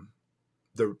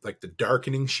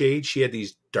darkening shade. She had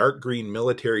these dark green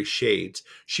military shades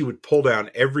she would pull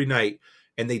down every night,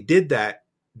 and they did that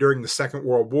during the Second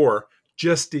World War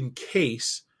just in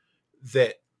case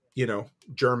that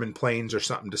German planes or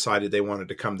something decided they wanted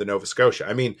to come to Nova Scotia.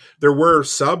 I mean, there were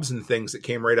subs and things that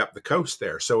came right up the coast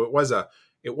there, so it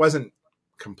wasn't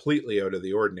completely out of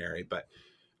the ordinary. But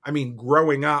I mean,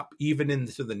 growing up, even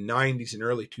into the 90s and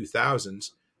early 2000s,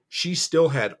 she still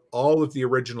had all of the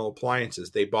original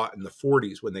appliances they bought in the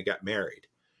 40s when they got married.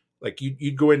 Like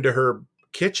you'd go into her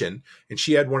kitchen and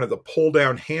she had one of the pull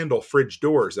down handle fridge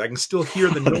doors. I can still hear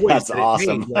the noise. That's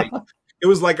awesome. It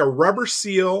was like a rubber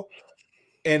seal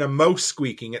and a mouse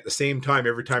squeaking at the same time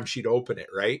every time she'd open it,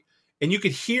 right? And you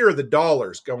could hear the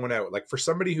dollars going out. Like for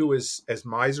somebody who was as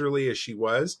miserly as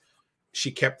she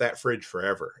kept that fridge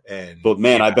forever. But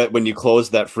man, I bet when you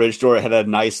closed that fridge door, it had a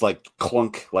nice like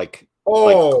clunk, like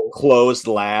closed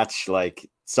latch, like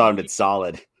sounded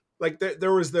solid. Like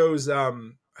there was those I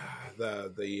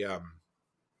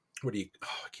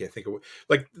can't think of what,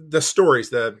 like the stories,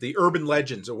 the urban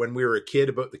legends of when we were a kid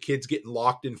about the kids getting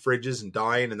locked in fridges and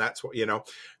dying. And that's what,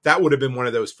 that would have been one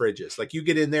of those fridges. Like you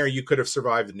get in there, you could have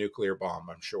survived the nuclear bomb,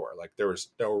 I'm sure. Like there was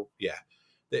no, yeah.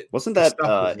 Wasn't that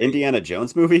Indiana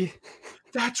Jones movie?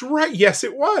 That's right. Yes,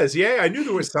 it was. Yeah, I knew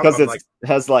there was something. Because it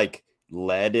has like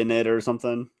lead in it or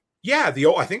something. Yeah,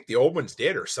 I think the old ones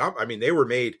did or something. I mean, they were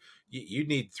made. You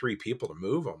need 3 people to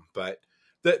move them, but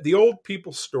the old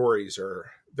people stories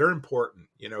they're important.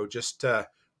 Just to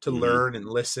learn and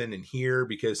listen and hear,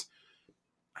 because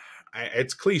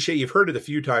it's cliche. You've heard it a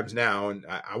few times now, and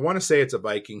I want to say it's a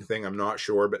Viking thing. I'm not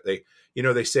sure, but they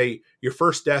say your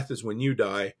first death is when you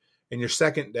die. And your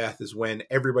second death is when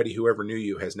everybody who ever knew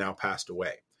you has now passed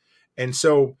away. And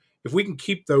so if we can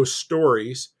keep those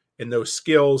stories and those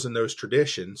skills and those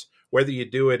traditions, whether you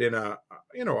do it in an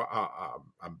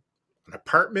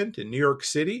apartment in New York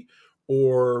City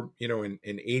or, an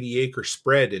 80-acre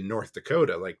spread in North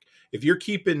Dakota, like if you're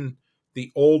keeping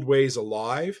the old ways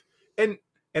alive, and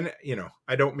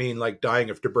I don't mean like dying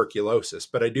of tuberculosis,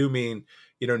 but I do mean,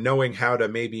 knowing how to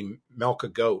maybe milk a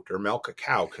goat or milk a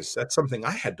cow, because that's something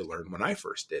I had to learn when I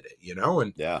first did it,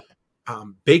 and yeah,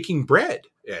 baking bread,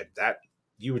 that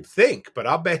you would think, but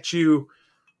I'll bet you,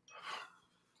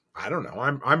 I don't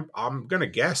know, I'm going to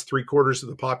guess 3/4 of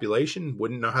the population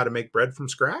wouldn't know how to make bread from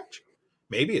scratch.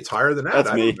 Maybe it's higher than that.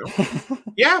 That's me. Don't know.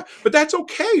 Yeah, but that's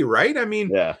okay, right? I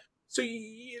mean, yeah. So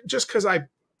just because I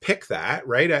pick that,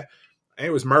 right?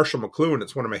 It was Marshall McLuhan.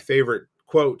 It's one of my favorite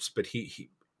quotes, but he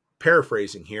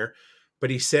paraphrasing here,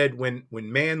 but he said, when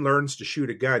man learns to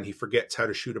shoot a gun, he forgets how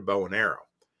to shoot a bow and arrow.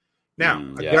 Now,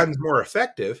 a gun's more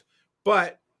effective,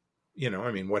 but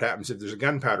what happens if there's a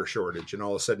gunpowder shortage and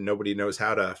all of a sudden nobody knows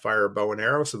how to fire a bow and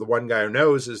arrow? So the one guy who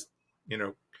knows is,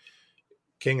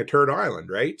 king of Turd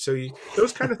Island, right? So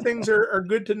those kind of things are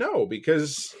good to know,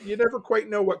 because you never quite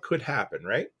know what could happen,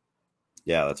 right?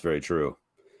 Yeah, that's very true.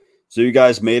 So you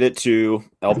guys made it to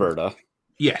Alberta.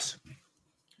 Yes.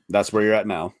 That's where you're at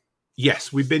now.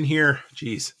 Yes, we've been here,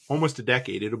 almost a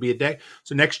decade. It'll be a day.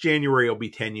 So next January will be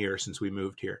 10 years since we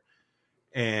moved here.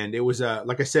 And it was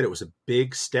like I said, it was a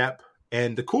big step.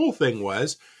 And the cool thing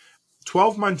was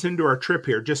 12 months into our trip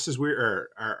here, just as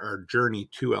our journey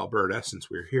to Alberta, since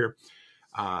we were here,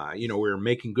 we were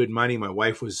making good money. My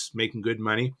wife was making good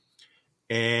money.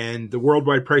 And the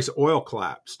worldwide price of oil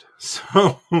collapsed.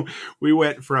 So we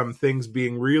went from things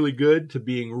being really good to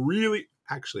being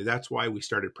actually, that's why we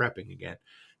started prepping again,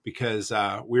 because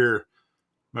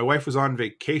my wife was on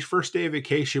vacation, first day of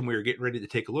vacation. We were getting ready to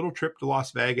take a little trip to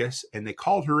Las Vegas, and they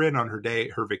called her in on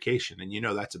her vacation.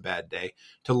 And that's a bad day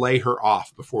to lay her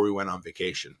off before we went on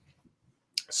vacation.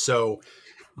 So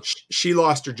she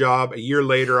lost her job. A year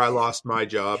later, I lost my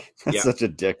job. That's such a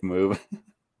dick move.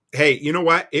 Hey, you know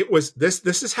what? It was this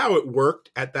is how it worked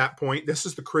at that point. This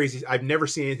is the craziest. I've never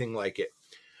seen anything like it.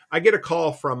 I get a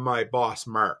call from my boss,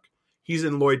 Mark. He's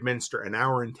in Lloydminster, an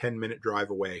hour and 10-minute drive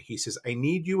away. He says, I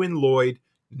need you in Lloyd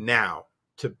now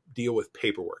to deal with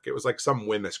paperwork. It was like some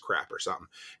Wemyss crap or something.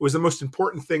 It was the most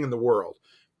important thing in the world.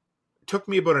 took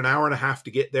me about an hour and a half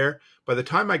to get there. By the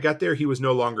time I got there, he was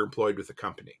no longer employed with the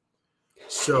company.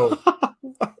 So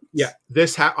yeah,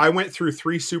 I went through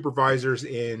 3 supervisors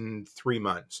in 3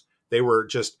 months. They were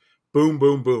just boom,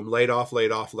 boom, boom, laid off,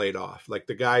 laid off, laid off. Like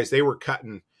the guys, they were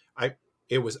cutting.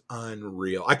 It was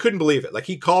unreal. I couldn't believe it. Like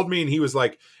he called me and he was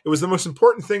like, it was the most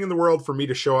important thing in the world for me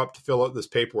to show up to fill out this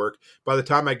paperwork. By the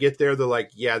time I get there, they're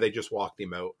like, yeah, they just walked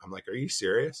him out. I'm like, are you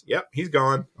serious? Yep, he's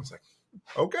gone. I was like,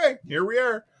 okay, here we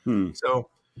are. So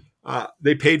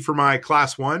they paid for my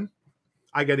class 1.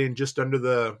 I got in just under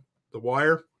the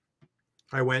wire.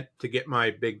 I went to get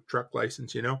my big truck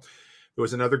license. There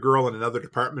was another girl in another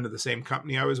department of the same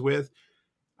company I was with.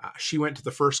 She went to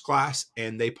the first class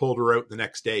and they pulled her out the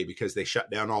next day because they shut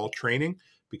down all training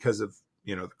because of,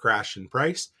 the crash in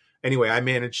price. Anyway, I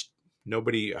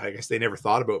guess they never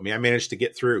thought about me. I managed to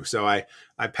get through. So I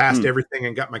passed everything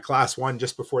and got my class 1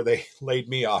 just before they laid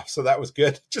me off. So that was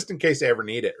good, just in case I ever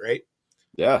need it. Right.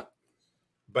 Yeah.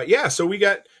 But yeah, so we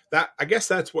got that. I guess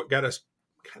that's what got us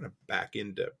kind of back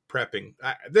into prepping.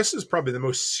 This is probably the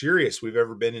most serious we've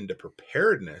ever been into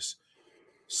preparedness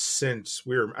since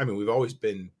we've always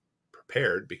been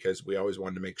prepared because we always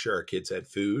wanted to make sure our kids had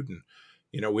food. And,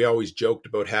 we always joked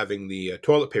about having the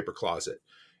toilet paper closet.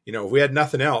 If we had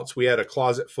nothing else, we had a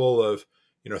closet full of,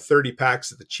 30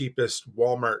 packs of the cheapest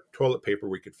Walmart toilet paper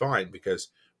we could find, because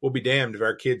we'll be damned if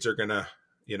our kids are going to,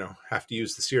 have to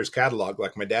use the Sears catalog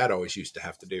like my dad always used to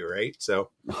have to do. Right.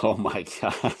 So, oh my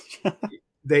gosh.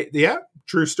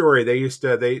 True story. They used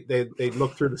to, they'd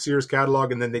look through the Sears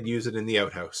catalog and then they'd use it in the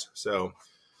outhouse. So,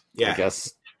 yeah, I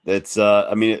guess it's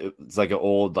it's like an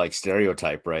old like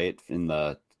stereotype, right? In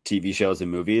the TV shows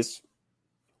and movies,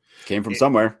 came from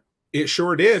somewhere. It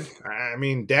sure did. I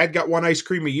mean, Dad got 1 ice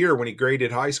cream a year when he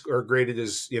graded high school, or graded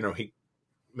his, he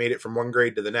made it from one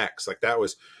grade to the next. Like that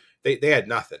was, they had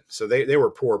nothing. So they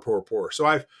were poor. So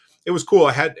it was cool.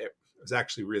 It was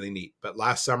actually really neat. But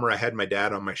last summer I had my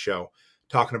dad on my show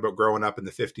talking about growing up in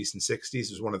the 50s and 60s.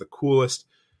 It was one of the coolest,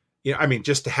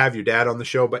 just to have your dad on the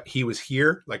show. But he was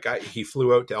here. He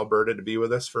flew out to Alberta to be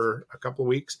with us for a couple of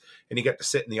weeks, and he got to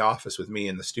sit in the office with me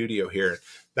in the studio here.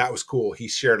 That was cool. He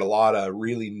shared a lot of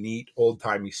really neat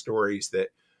old-timey stories that,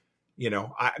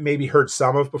 I maybe heard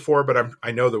some of before, but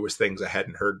I know there was things I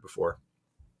hadn't heard before.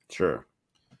 Sure.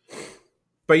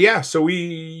 But yeah, so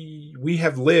we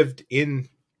have lived in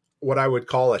what I would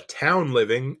call a town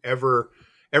living ever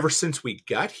since we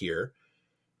got here.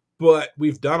 But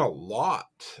we've done a lot.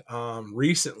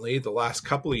 Recently, the last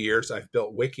couple of years, I've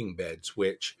built wicking beds,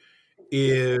 which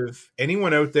if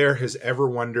anyone out there has ever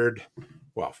wondered,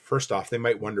 well, first off, they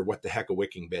might wonder what the heck a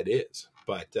wicking bed is.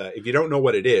 But if you don't know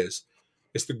what it is,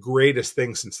 it's the greatest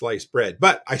thing since sliced bread.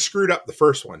 But I screwed up the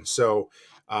first one. So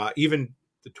even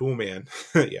the Toolman,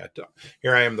 yeah,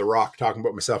 here I am, The Rock, talking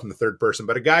about myself in the third person.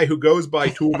 But a guy who goes by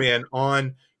Toolman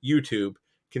on YouTube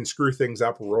can screw things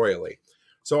up royally.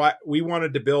 So we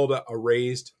wanted to build a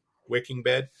raised wicking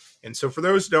bed. And so for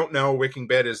those who don't know, wicking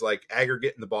bed is like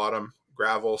aggregate in the bottom,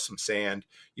 gravel, some sand.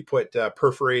 You put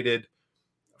perforated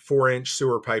 4-inch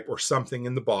sewer pipe or something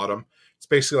in the bottom. It's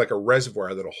basically like a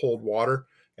reservoir that'll hold water,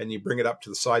 and you bring it up to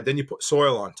the side. Then you put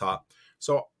soil on top.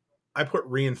 So I put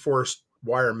reinforced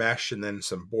wire mesh and then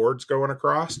some boards going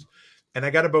across. And I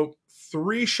got about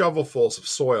 3 shovelfuls of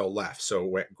soil left. So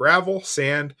it went gravel,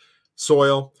 sand,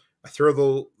 soil. I throw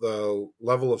the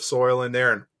level of soil in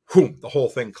there and whoom, the whole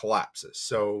thing collapses.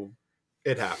 So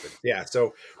it happened. Yeah.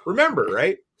 So remember,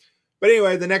 right? But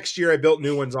anyway, the next year I built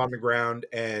new ones on the ground.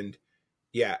 And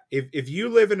yeah, if you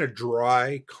live in a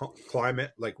dry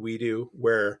climate like we do,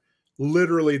 where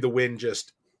literally the wind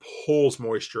just pulls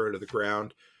moisture out of the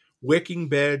ground, wicking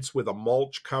beds with a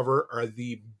mulch cover are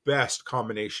the best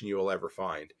combination you will ever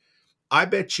find. I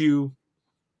bet you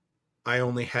I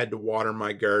only had to water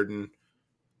my garden,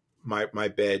 my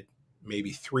bed,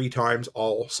 maybe 3 times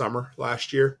all summer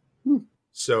last year.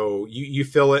 So you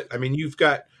fill it. I mean, you've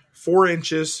got 4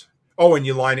 inches. Oh, and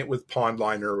you line it with pond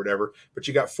liner or whatever, but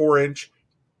you got 4-inch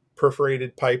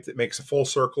perforated pipe that makes a full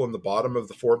circle in the bottom of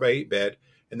the 4x8 bed.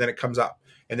 And then it comes up,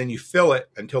 and then you fill it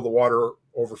until the water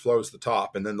overflows the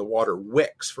top. And then the water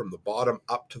wicks from the bottom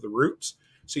up to the roots.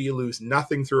 So you lose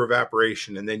nothing through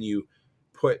evaporation. And then you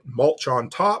put mulch on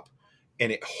top,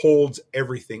 and it holds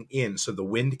everything in. So the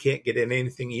wind can't get in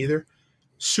anything either.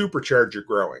 Supercharge your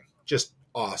growing. Just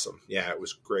awesome. Yeah, it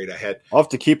was great. I'll have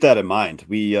to keep that in mind.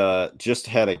 We just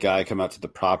had a guy come out to the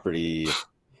property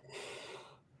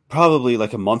probably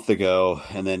like a month ago,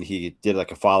 and then he did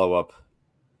like a follow-up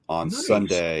on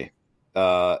Sunday.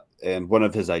 And one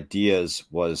of his ideas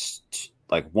was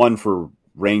like 1 for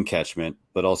rain catchment,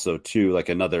 but also 2, like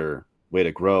another way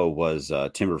to grow was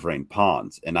timber frame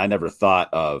ponds. And I never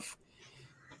thought of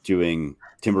doing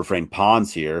timber frame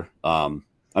ponds here.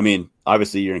 I mean,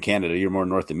 obviously you're in Canada, you're more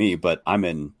north than me, but I'm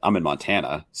in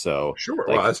Montana, so Sure. like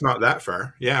Well, that's not that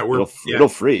far. Yeah, it'll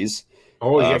freeze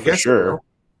Oh, yeah, I for guess it sure. will.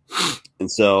 And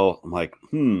so I'm like,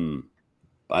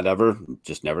 I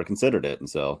never considered it, and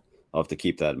so I'll have to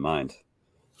keep that in mind.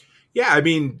 Yeah, I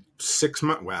mean, 6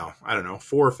 months. Well, I don't know,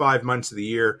 4 or 5 months of the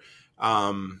year.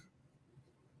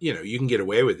 You can get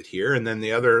away with it here, and then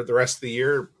the rest of the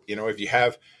year, if you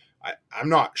have, I'm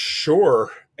not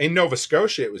sure. In Nova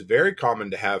Scotia, it was very common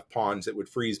to have ponds that would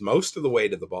freeze most of the way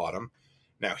to the bottom.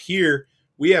 Now here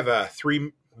we have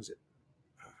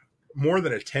more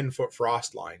than a 10-foot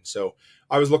frost line. So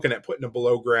I was looking at putting a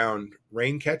below ground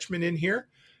rain catchment in here,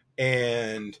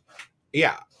 and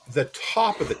yeah, the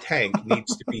top of the tank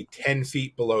needs to be 10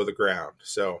 feet below the ground.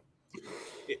 So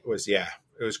it was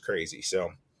crazy.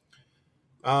 So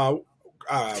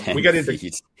we got into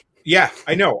feet. Yeah,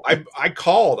 I know. I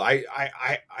called. I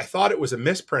thought it was a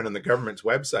misprint on the government's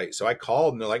website, so I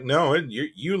called, and they're like, "No,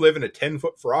 you live in a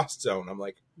 10-foot frost zone." I'm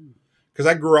like, because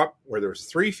I grew up where there was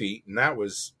 3 feet, and that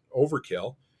was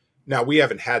overkill. Now we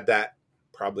haven't had that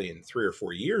probably in 3 or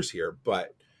 4 years here,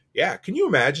 but yeah, can you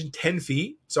imagine 10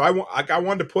 feet? So I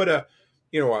wanted to put a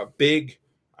big,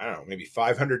 I don't know, maybe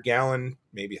 500 gallon,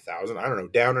 maybe 1,000, I don't know,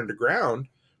 down underground,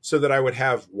 so that I would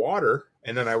have water.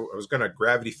 And then I was going to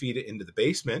gravity feed it into the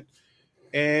basement.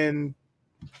 And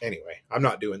anyway, I'm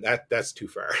not doing that. That's too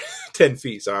far. 10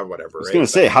 feet. So whatever. I was going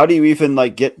to say, how do you even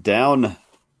get down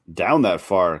that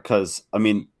far? Because, I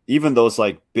mean, even those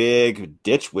big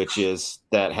ditch witches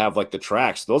that have the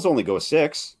tracks, those only go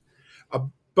 6.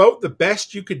 About the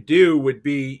best you could do would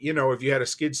be, if you had a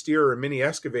skid steer or a mini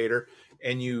excavator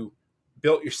and you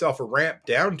built yourself a ramp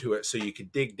down to it so you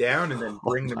could dig down and then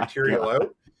bring the material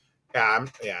out.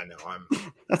 I'm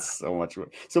That's so much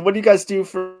work. So what do you guys do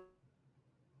for?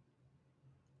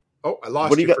 Oh, I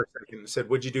lost you for a second. Said,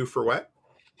 what'd you do for what?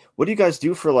 What do you guys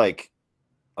do for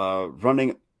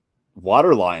running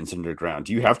water lines underground?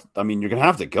 Do you have to, I mean, you're going to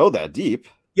have to go that deep.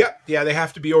 Yeah. They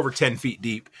have to be over 10 feet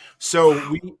deep. So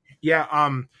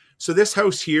so this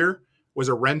house here was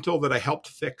a rental that I helped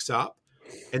fix up,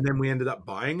 and then we ended up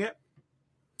buying it.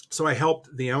 So I helped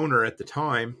the owner at the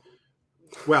time.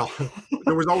 Well,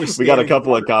 there was always we got a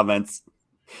couple of comments.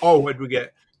 Oh, what did we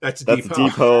get? That's a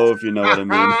deep hoe, if you know what I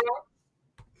mean.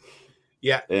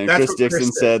 Yeah. And Chris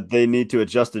Dixon said they need to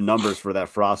adjust the numbers for that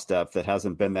frost depth that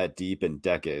hasn't been that deep in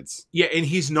decades. Yeah, and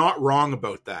he's not wrong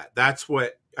about that. That's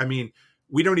what I mean.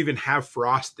 We don't even have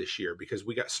frost this year because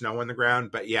we got snow on the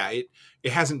ground. But yeah,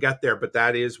 it hasn't got there. But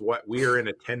that is what we are in,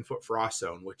 a 10-foot frost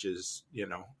zone, which is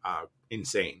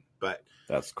insane. But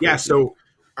that's crazy. Yeah. So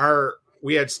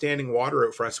we had standing water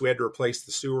out front, so we had to replace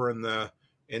the sewer and the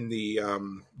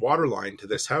water line to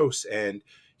this house. And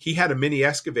he had a mini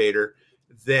excavator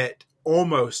that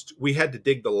we had to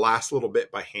dig the last little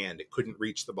bit by hand. It couldn't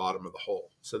reach the bottom of the hole.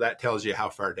 So that tells you how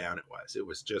far down it was. It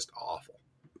was just awful.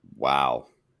 Wow.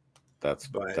 That's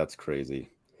crazy.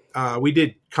 We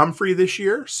did comfrey this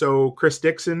year. So Chris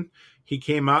Dixon, he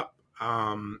came up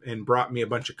and brought me a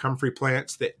bunch of comfrey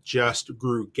plants that just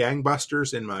grew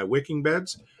gangbusters in my wicking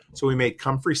beds. So we made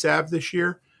comfrey salve this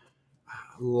year.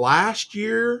 Last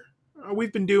year,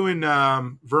 we've been doing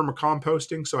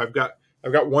vermicomposting. So I've got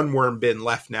one worm bin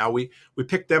left now. We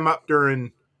picked them up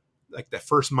during the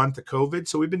first month of COVID.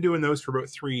 So we've been doing those for about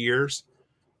 3 years.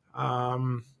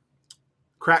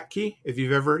 Crack key. If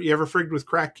you ever frigged with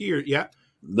crack key or yeah?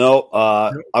 No,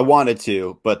 I wanted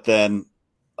to, but then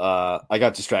I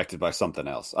got distracted by something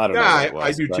else. I don't know what it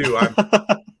was. I do too.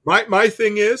 My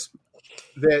thing is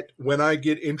that when I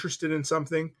get interested in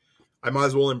something, I might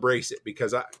as well embrace it,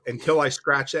 because until I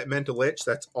scratch that mental itch,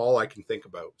 that's all I can think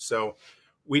about. So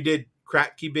we did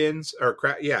crack key bins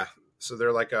So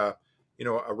they're like a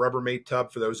Rubbermaid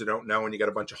tub, for those who don't know, and you got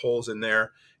a bunch of holes in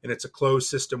there, and it's a closed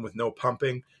system with no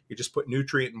pumping. You just put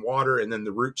nutrient and water, and then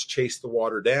the roots chase the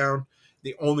water down.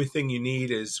 The only thing you need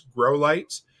is grow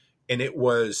lights. And it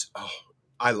was,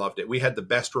 I loved it. We had the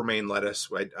best romaine lettuce.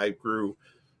 I grew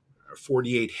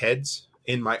 48 heads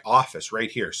in my office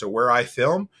right here. So where I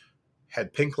film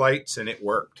had pink lights, and it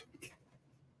worked.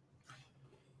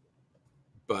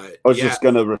 But I was just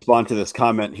going to respond to this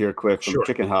comment here quick from Sure.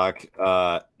 Chicken Hawk.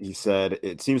 He said,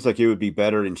 it seems like it would be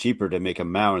better and cheaper to make a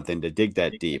mound than to dig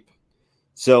that deep.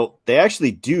 So they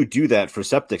actually do that for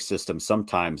septic systems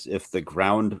sometimes. If the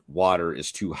groundwater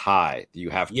is too high, you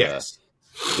have to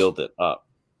build it up.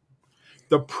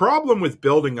 The problem with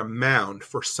building a mound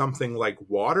for something like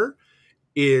water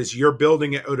is you're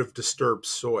building it out of disturbed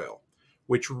soil,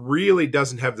 which really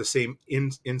doesn't have the same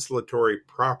insulatory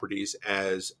properties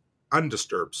as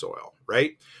undisturbed soil,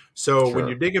 right? So when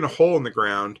you're digging a hole in the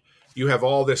ground, you have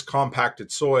all this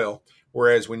compacted soil.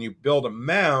 Whereas when you build a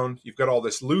mound, you've got all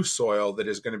this loose soil that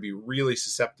is going to be really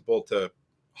susceptible to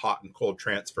hot and cold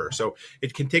transfer. So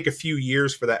it can take a few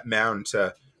years for that mound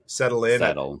to settle in.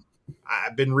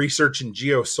 I've been researching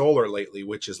geosolar lately,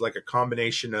 which is like a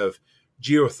combination of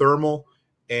geothermal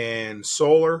and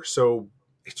solar. So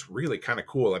it's really kind of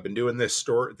cool. I've been doing this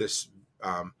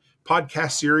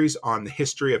podcast series on the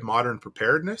history of modern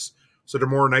preparedness. So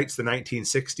tomorrow night's the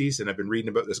 1960s, and I've been reading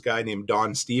about this guy named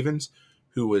Don Stevens,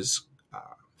 who was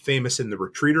famous in the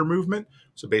retreater movement.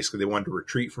 So basically they wanted to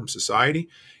retreat from society.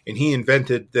 And he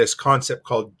invented this concept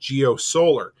called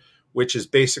geosolar, which is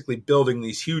basically building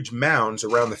these huge mounds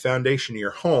around the foundation of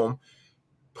your home,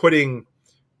 putting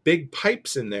big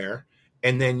pipes in there,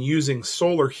 and then using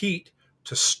solar heat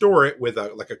to store it with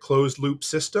a closed loop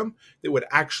system that would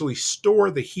actually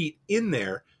store the heat in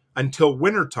there until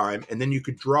wintertime. And then you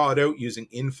could draw it out using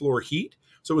in-floor heat.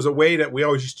 So it was a way that we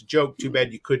always used to joke, too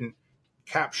bad you couldn't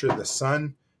capture the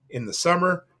sun in the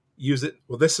summer, use it.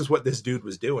 Well, this is what this dude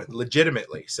was doing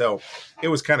legitimately. So it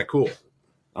was kind of cool.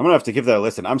 I'm gonna have to give that a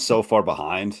listen. I'm so far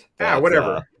behind.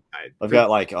 Whatever. I've got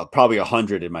like probably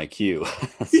 100 in my queue.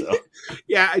 So.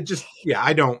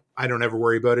 I don't ever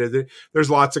worry about it. There's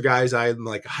lots of guys I'm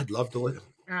like, I'd love to live.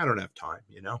 I don't have time,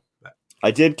 But.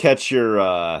 I did catch you've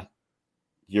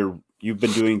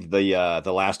been doing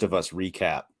the Last of Us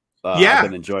recap. I've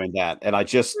been enjoying that, and I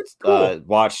just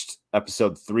watched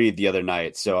episode 3 the other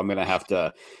night, so I'm gonna have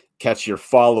to catch your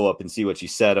follow up and see what you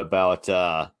said about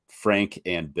Frank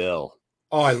and Bill.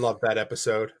 Oh, I love that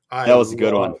episode. That was a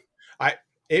good one.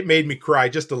 It made me cry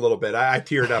just a little bit. I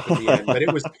teared up at the end, but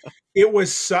it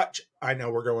was such. I know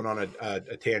we're going on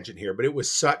a tangent here, but it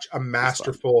was such a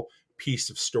masterful piece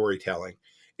of storytelling.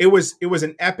 It was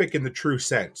an epic in the true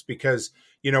sense, because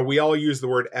we all use the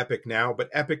word epic now, but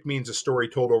epic means a story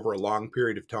told over a long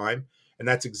period of time. And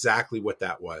that's exactly what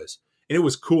that was. And it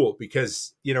was cool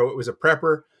because, it was a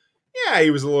prepper. Yeah,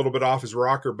 he was a little bit off his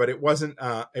rocker, but it wasn't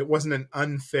an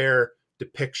unfair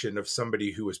depiction of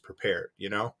somebody who was prepared.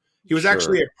 He was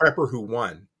actually a prepper who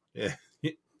won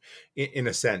in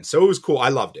a sense. So it was cool. I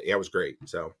loved it. Yeah, it was great.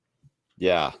 So.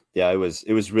 Yeah, it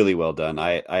was really well done.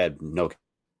 I had no,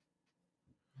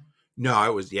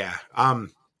 it was, yeah. I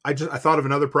thought of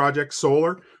another project,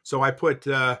 solar. So I put,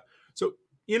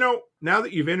 now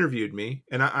that you've interviewed me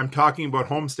and I'm talking about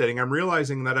homesteading, I'm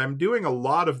realizing that I'm doing a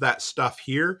lot of that stuff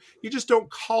here. You just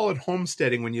don't call it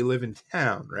homesteading when you live in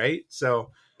town, right? So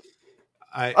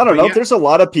I don't know. Yeah. There's a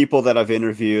lot of people that I've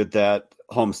interviewed that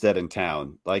homestead in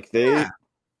town. Like they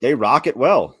rock it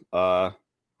well.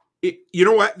 You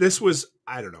know what? This was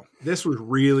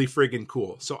really friggin'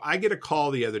 cool. So I get a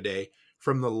call the other day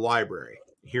from the library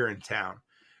here in town.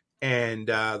 And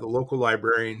the local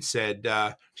librarian said,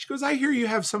 she goes, I hear you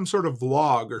have some sort of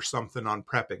vlog or something on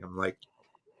prepping. I'm like,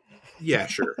 yeah,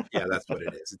 sure. Yeah, that's what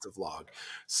it is. It's a vlog.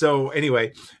 So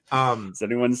anyway. Does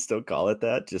anyone still call it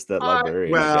that? Just that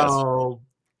librarian? Well,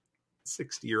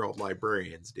 60-year-old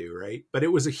librarians do, right? But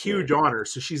it was a huge honor.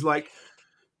 So she's like,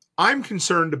 I'm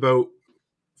concerned about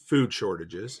food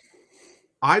shortages.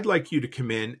 I'd like you to come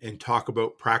in and talk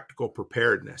about practical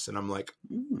preparedness. And I'm like,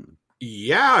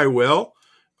 yeah, I will.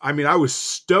 I mean, I was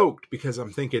stoked because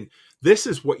I'm thinking, this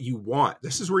is what you want.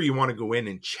 This is where you want to go in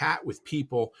and chat with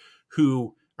people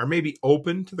who are maybe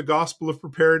open to the gospel of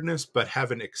preparedness, but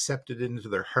haven't accepted it into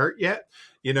their heart yet.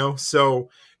 So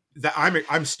that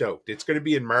I'm stoked. It's going to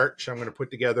be in March. I'm going to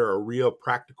put together a real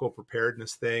practical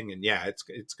preparedness thing. And yeah,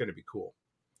 it's going to be cool.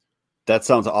 That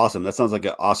sounds awesome. That sounds like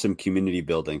an awesome community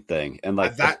building thing. And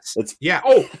like yeah.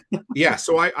 Oh yeah.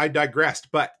 So I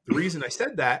digressed, but the reason I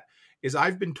said that is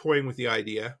I've been toying with the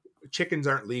idea. Chickens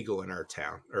aren't legal in our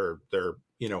town, or they're,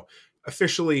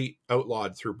 officially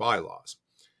outlawed through bylaws.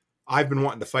 I've been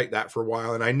wanting to fight that for a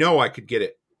while, and I know I could get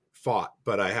it fought,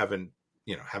 but I haven't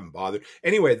bothered.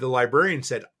 Anyway, the librarian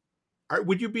said,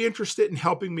 would you be interested in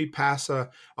helping me pass a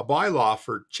bylaw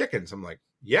for chickens? I'm like,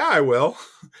 yeah, I will.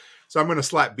 So I'm going to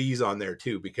slap bees on there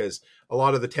too, because a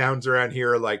lot of the towns around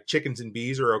here are like chickens and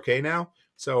bees are okay now.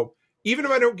 So even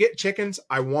if I don't get chickens,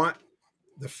 I want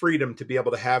the freedom to be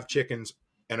able to have chickens,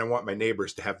 and I want my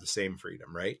neighbors to have the same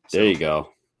freedom, right? So, there you go.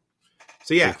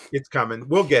 So yeah, it's coming.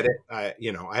 We'll get it. I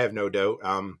have no doubt.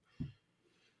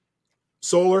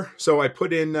 Solar. So I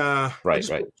put in,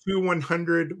 put 2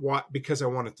 100 watt because I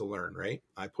wanted to learn, right?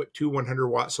 I put 2 100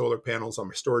 watt solar panels on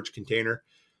my storage container.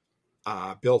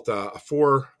 Built I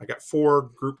got 4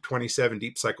 group 27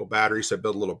 deep cycle batteries. So I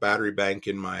built a little battery bank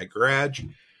in my garage,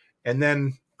 and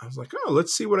then I was like, oh,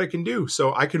 let's see what I can do.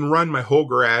 So I can run my whole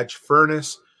garage,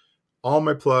 furnace, all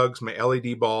my plugs, my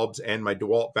LED bulbs, and my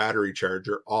DeWalt battery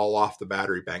charger all off the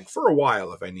battery bank for a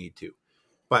while if I need to.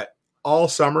 But all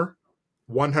summer,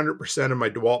 100% of my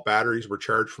DeWalt batteries were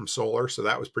charged from solar. So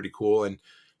that was pretty cool. And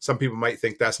some people might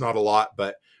think that's not a lot,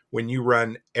 but when you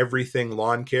run everything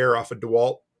lawn care off a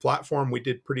DeWalt platform, we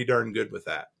did pretty darn good with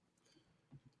that.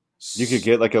 You could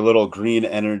get like a little green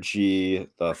energy,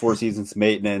 Four Seasons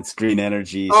maintenance, green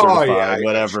energy certified,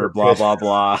 whatever, blah, blah,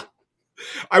 blah.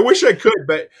 I wish I could,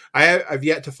 but I've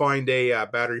yet to find a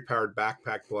battery powered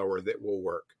backpack blower that will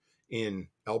work in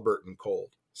Albertan cold.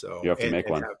 So you have to make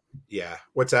one. Yeah.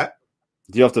 What's that?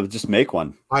 Do you have to just make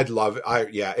one? I'd love it.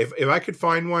 If I could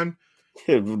find one,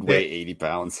 it would weigh 80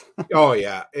 pounds. Oh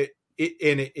yeah.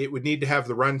 It would need to have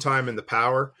the runtime and the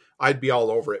power. I'd be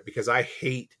all over it because I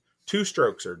hate two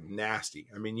strokes are nasty.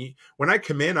 I mean, when I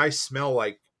come in, I smell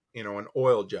like, an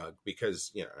oil jug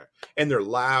because, and they're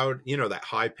loud, that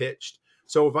high pitched.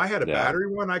 So if I had a battery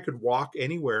one, I could walk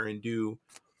anywhere and do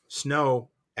snow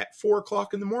at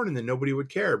 4:00 in the morning, then nobody would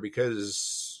care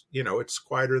because, it's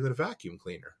quieter than a vacuum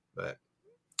cleaner. But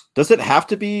does it have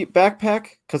to be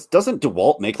backpack? Because doesn't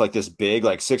DeWalt make like this big,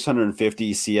 like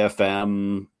 650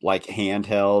 CFM, like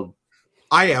handheld?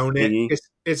 I own it.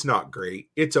 It's not great.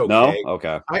 It's okay. No?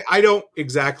 Okay. I don't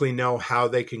exactly know how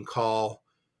they can call.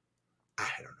 I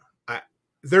don't know.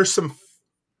 There's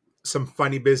some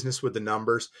funny business with the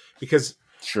numbers because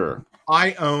sure,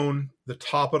 I own the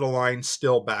top of the line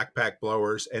still backpack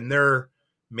blowers, and they're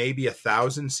maybe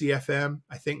 1,000 CFM.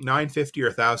 I think 950 or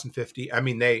 1,050. I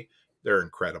mean, they're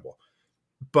incredible,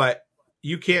 but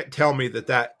you can't tell me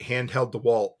that handheld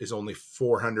DeWalt is only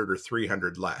 400 or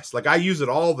 300 less. Like I use it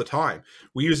all the time.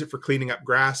 We use it for cleaning up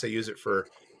grass. I use it for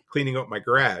cleaning out my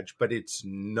garage, but it's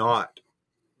not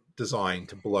designed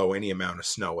to blow any amount of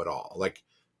snow at all. Like,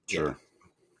 sure.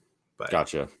 But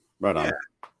gotcha. Right on.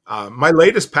 Yeah. My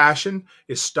latest passion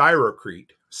is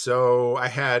styrocrete. So I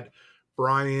had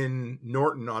Brian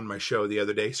Norton on my show the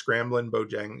other day,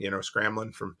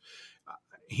 Scramblin' from,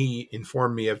 he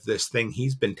informed me of this thing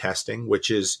he's been testing,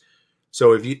 which is,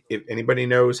 so if anybody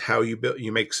knows how you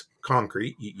make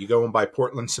concrete, you go and buy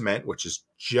Portland cement, which is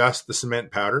just the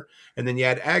cement powder. And then you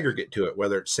add aggregate to it,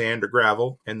 whether it's sand or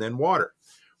gravel, and then water.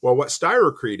 Well, what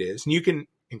styrocrete is, and you can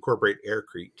incorporate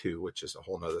aircrete too, which is a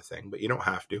whole nother thing, but you don't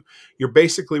have to. You're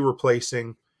basically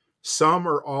replacing some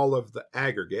or all of the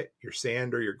aggregate, your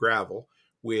sand or your gravel,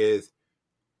 with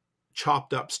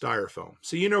chopped up styrofoam.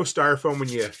 So styrofoam, when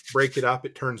you break it up,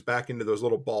 it turns back into those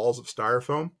little balls of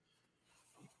styrofoam.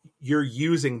 You're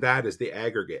using that as the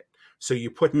aggregate. So you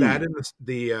put that in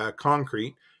the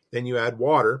concrete, then you add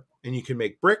water, and you can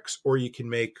make bricks or you can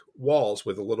make walls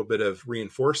with a little bit of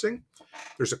reinforcing.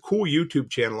 There's a cool YouTube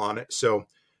channel on it. So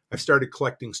I've started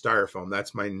collecting styrofoam.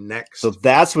 That's my next. So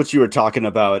that's what you were talking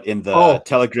about in the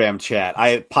Telegram chat.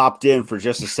 I popped in for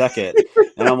just a second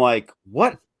and I'm like,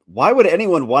 what? Why would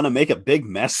anyone want to make a big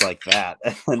mess like that?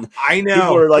 And I know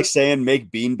people are like saying make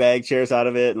beanbag chairs out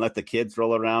of it and let the kids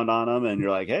roll around on them. And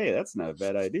you're like, hey, that's not a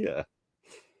bad idea.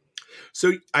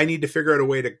 So I need to figure out a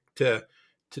way to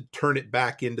turn it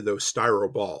back into those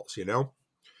styro balls,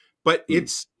 but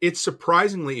it's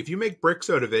surprisingly, if you make bricks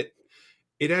out of it,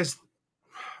 it has,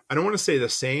 I don't want to say the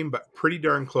same, but pretty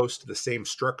darn close to the same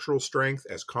structural strength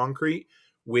as concrete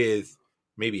with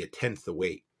maybe 1/10 the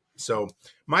weight. So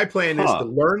my plan is to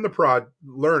learn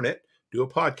it, do a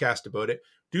podcast about it,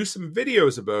 do some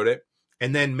videos about it,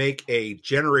 and then make a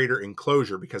generator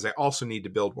enclosure because I also need to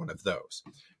build one of those.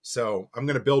 So I'm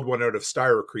going to build one out of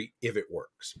styrocrete if it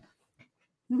works.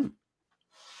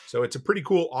 So it's a pretty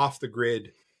cool off the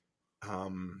grid,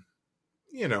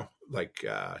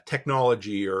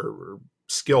 technology or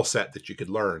skill set that you could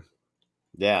learn.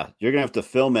 Yeah, you're gonna have to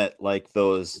film it like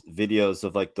those videos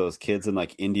of like those kids in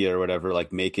like India or whatever,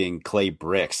 like making clay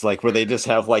bricks, like where they just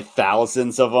have like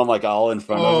thousands of them, like all in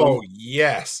front of them. Oh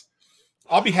yes,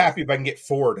 I'll be happy if I can get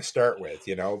 4 to start with,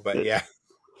 But yeah,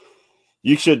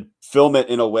 you should film it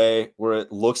in a way where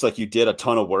it looks like you did a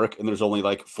ton of work and there's only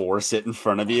like 4 sitting in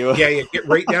front of you. Yeah, get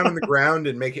right down on the ground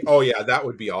and make it. Oh yeah, that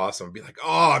would be awesome. Be like,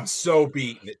 oh, I'm so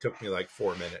beaten. It took me like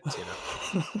 4 minutes,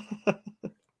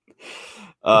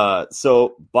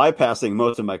 So bypassing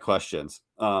most of my questions,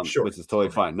 sure. Which is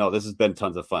totally fine. No, this has been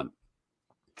tons of fun.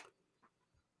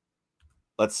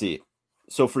 Let's see.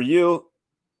 So for you,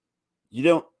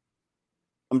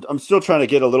 I'm still trying to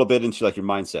get a little bit into like your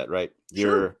mindset, right?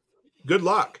 Sure. Good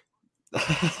luck.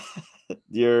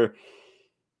 You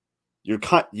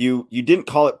didn't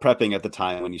call it prepping at the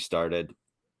time when you started,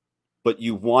 but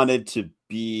you wanted to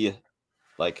be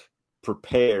like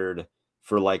prepared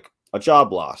for like a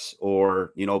job loss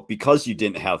or, because you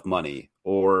didn't have money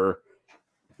or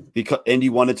and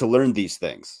you wanted to learn these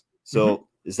things. So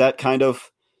is that kind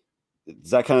of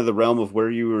the realm of where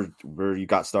you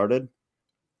got started?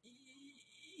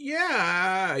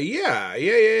 Yeah.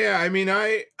 I mean,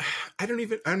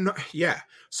 I'm not, yeah.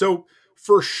 So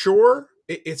for sure,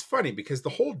 it's funny because the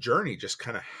whole journey just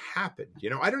kind of happened.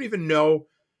 I don't even know.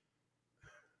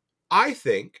 I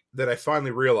think that I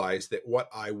finally realized that what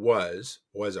I was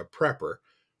a prepper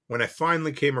when I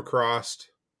finally came across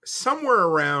somewhere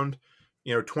around,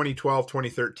 2012,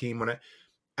 2013, when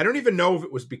I don't even know if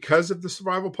it was because of the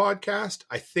survival podcast.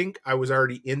 I think I was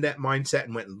already in that mindset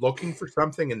and went looking for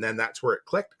something, and then that's where it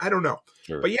clicked. I don't know.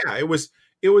 Sure. But yeah, it was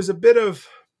a bit of,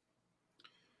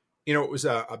 it was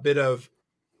a bit of,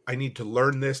 I need to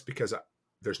learn this because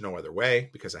there's no other way,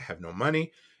 because I have no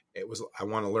money. It was, I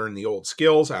want to learn the old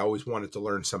skills. I always wanted to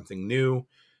learn something new.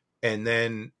 And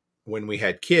then when we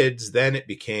had kids, then it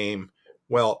became,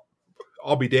 well,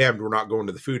 I'll be damned, we're not going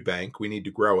to the food bank. We need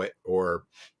to grow it or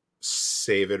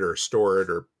save it or store it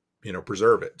or,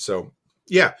 preserve it. So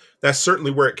yeah, that's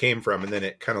certainly where it came from. And then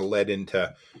it kind of led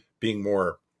into being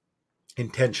more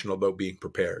intentional about being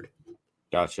prepared.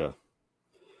 Gotcha.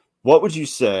 What would you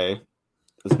say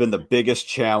has been the biggest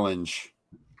challenge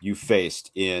you faced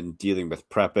in dealing with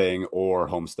prepping or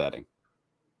homesteading?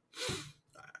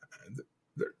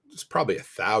 There's probably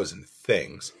 1,000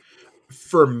 things.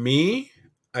 For me,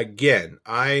 again,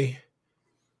 I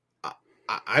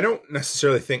don't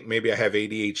necessarily think maybe I have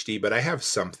ADHD, but I have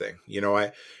something.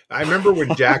 I remember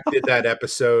when Jack did that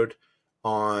episode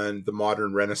on the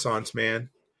modern Renaissance man.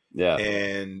 Yeah.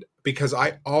 And because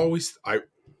I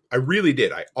really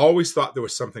did. I always thought there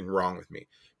was something wrong with me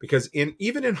because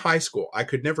even in high school, I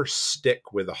could never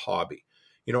stick with a hobby.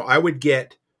 I would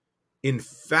get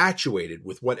infatuated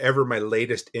with whatever my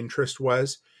latest interest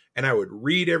was, and I would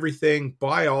read everything,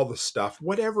 buy all the stuff,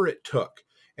 whatever it took.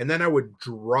 And then I would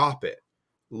drop it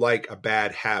like a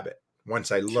bad habit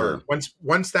once I learned. Sure.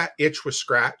 Once that itch was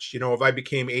scratched, if I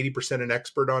became 80% an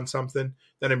expert on something,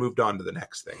 then I moved on to the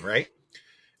next thing, right?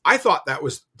 I thought that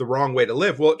was the wrong way to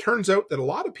live. Well, it turns out that a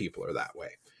lot of people are that way.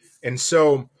 And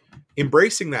so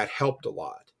embracing that helped a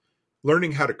lot.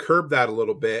 Learning how to curb that a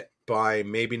little bit by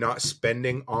maybe not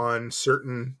spending on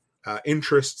certain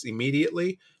interests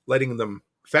immediately, letting them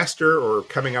fester or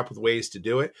coming up with ways to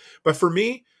do it. But for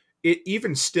me, it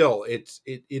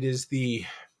is the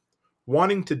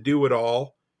wanting to do it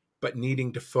all, but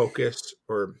needing to focus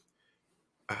or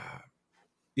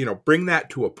bring that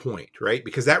to a point, right?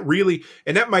 Because that really,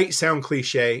 and that might sound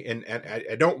cliche and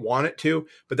I don't want it to,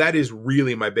 but that is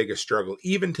really my biggest struggle.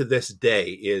 Even to this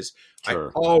day is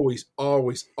sure. I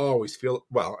always feel,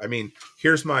 well, I mean,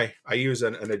 I use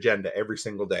an agenda every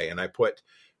single day and I put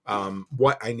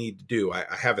what I need to do. I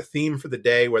have a theme for the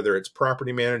day, whether it's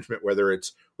property management, whether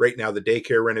it's right now the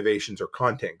daycare renovations or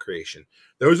content creation.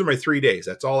 Those are my 3 days.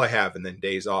 That's all I have. And then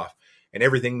days off, and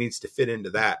everything needs to fit into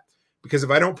that. Because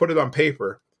if I don't put it on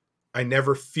paper, I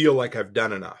never feel like I've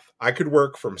done enough. I could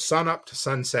work from sun up to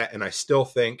sunset and I still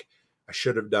think I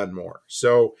should have done more.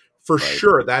 So for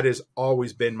sure, that has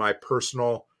always been my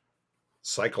personal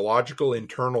psychological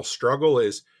internal struggle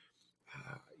is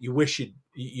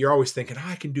you're always thinking,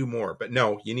 I can do more, but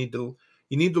no, you need to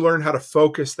learn how to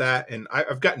focus that. And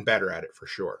I've gotten better at it for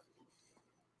sure.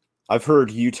 I've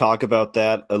heard you talk about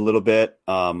that a little bit.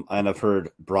 And I've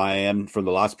heard Brian from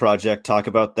the Lost Project talk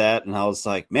about that. And I was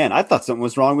like, man, I thought something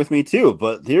was wrong with me too.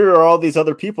 But here are all these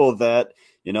other people that,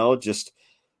 just,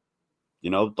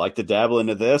 like to dabble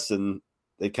into this. And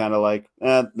they kind of like,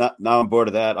 now I'm bored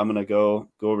of that. I'm going to go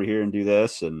over here and do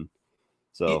this. And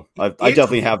so I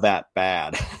definitely have that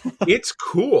bad. It's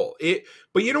cool.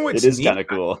 But it's it is kind of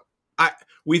cool.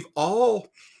 We've all,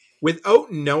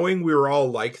 without knowing we were all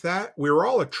like that, we were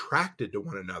all attracted to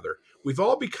one another. We've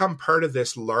all become part of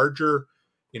this larger,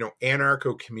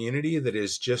 anarcho community that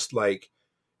is just like,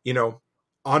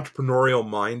 entrepreneurial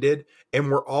minded. And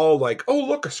we're all like, oh,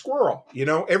 look, a squirrel.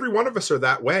 Every one of us are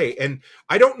that way. And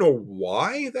I don't know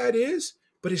why that is,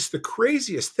 but it's the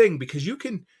craziest thing because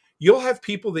you'll have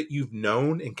people that you've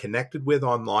known and connected with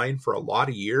online for a lot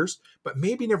of years, but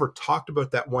maybe never talked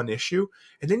about that one issue.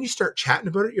 And then you start chatting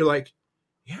about it. You're like,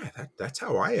 yeah, that's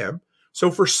how I am.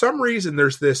 So for some reason,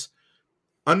 there's this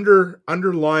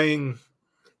underlying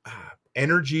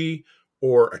energy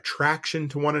or attraction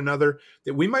to one another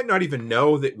that we might not even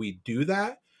know that we do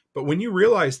that. But when you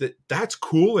realize that that's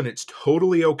cool and it's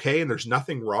totally okay and there's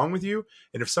nothing wrong with you,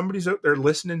 and if somebody's out there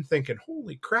listening thinking,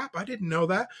 holy crap, I didn't know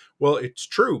that. Well, it's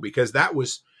true because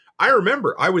I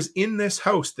remember I was in this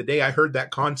house the day I heard that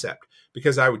concept.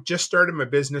 Because I would just started my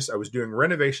business. I was doing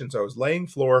renovations. I was laying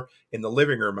floor in the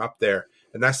living room up there.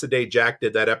 And that's the day Jack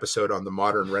did that episode on the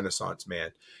modern Renaissance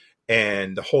man.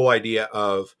 And the whole idea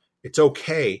of it's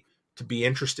okay to be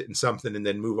interested in something and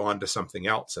then move on to something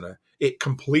else. And it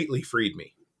completely freed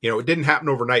me. It didn't happen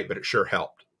overnight, but it sure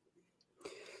helped.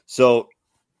 So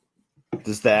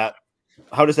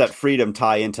how does that freedom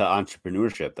tie into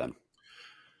entrepreneurship then?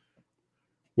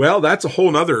 Well, that's a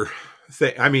whole nother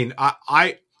thing. I mean,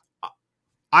 I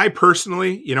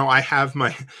personally, I have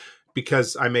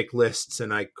because I make lists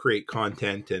and I create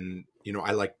content and,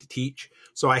 I like to teach.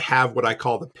 So I have what I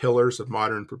call the pillars of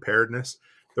modern preparedness.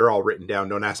 They're all written down.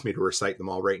 Don't ask me to recite them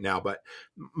all right now, but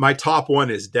my top one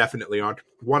is definitely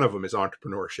one of them is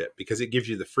entrepreneurship, because it gives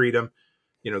you the freedom,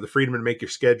 the freedom to make your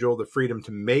schedule, the freedom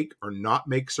to make or not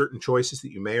make certain choices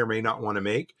that you may or may not want to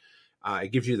make.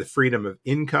 It gives you the freedom of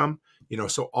income,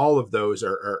 so all of those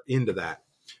are into that.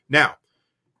 Now,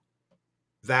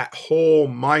 that whole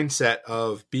mindset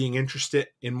of being interested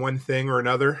in one thing or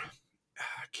another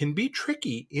can be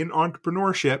tricky in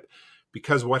entrepreneurship,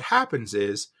 because what happens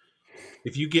is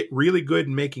if you get really good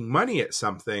in making money at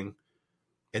something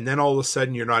and then all of a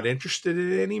sudden you're not interested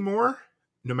in it anymore,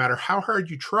 no matter how hard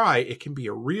you try, it can be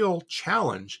a real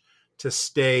challenge to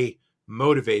stay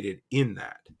motivated in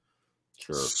that.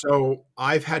 Sure. So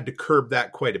I've had to curb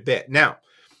that quite a bit. Now,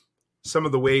 some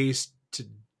of the ways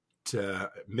to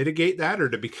mitigate that, or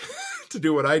to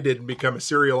do what I did and become a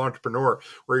serial entrepreneur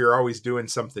where you're always doing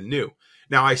something new.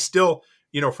 Now, I still,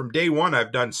 from day one,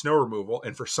 I've done snow removal.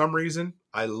 And for some reason,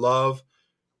 I love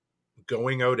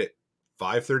going out at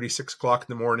 5:30, 6 o'clock in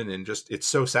the morning, and it's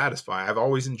so satisfying. I've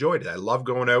always enjoyed it. I love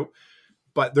going out,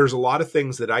 but there's a lot of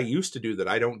things that I used to do that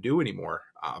I don't do anymore.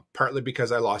 Partly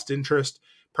because I lost interest,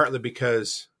 partly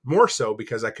more so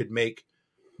because I could make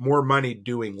more money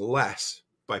doing less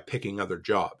by picking other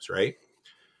jobs. Right.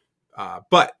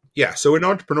 But yeah, so in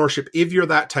entrepreneurship, if you're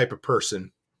that type of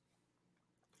person,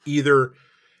 either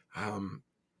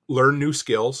learn new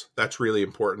skills. That's really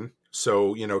important.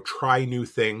 So, try new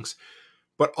things,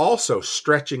 but also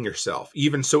stretching yourself.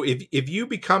 Even so, if you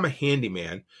become a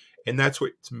handyman and that's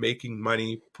what's making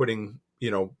money, putting,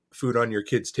 food on your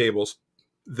kids' tables,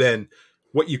 then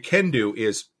what you can do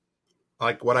is,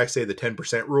 like what I say, the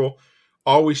 10% rule,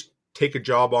 always take a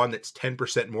job on that's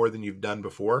 10% more than you've done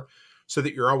before, so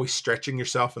that you're always stretching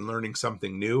yourself and learning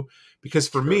something new. Because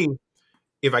for me,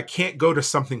 if I can't go to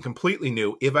something completely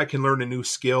new, if I can learn a new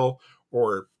skill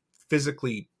or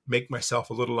physically make myself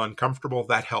a little uncomfortable,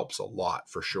 that helps a lot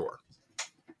for sure.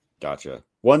 Gotcha.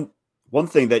 One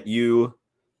thing that you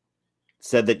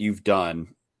said that you've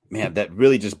done, man, that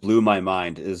really just blew my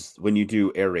mind, is when you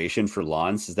do aeration for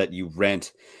lawns, is that you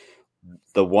rent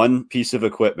the one piece of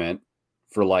equipment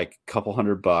for like a couple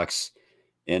 $100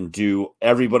 and do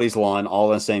everybody's lawn all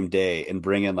on the same day and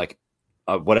bring in like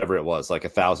whatever it was, like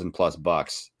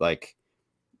 $1,000+, like,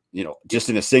 just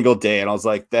in a single day. And I was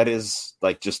like, that is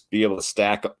like, just be able to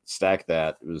stack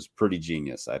that. It was pretty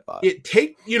genius, I thought.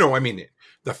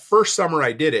 The first summer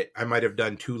I did it, I might have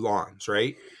done 2 lawns,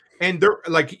 right? And they're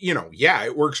like,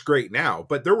 it works great now,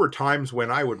 but there were times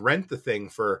when I would rent the thing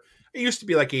for, it used to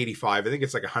be like 85. I think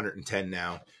it's like 110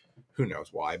 now. Who knows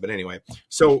why, but anyway.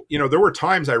 So, there were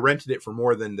times I rented it for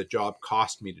more than the job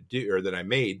cost me to do, or that I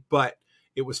made, but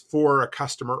it was for a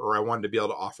customer, or I wanted to be able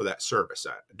to offer that service.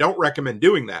 I don't recommend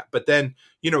doing that. But then,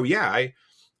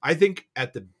 I think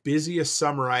at the busiest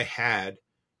summer I had,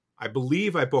 I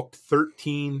believe I booked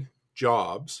 13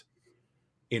 jobs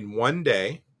in one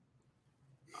day.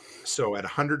 So at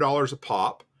 $100 a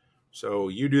pop. So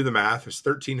you do the math, it's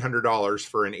 $1,300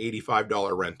 for an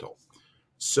 $85 rental.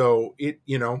 So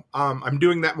I'm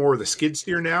doing that more with a skid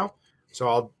steer now. So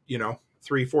I'll,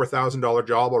 $3,000-$4,000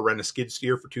 job, I'll rent a skid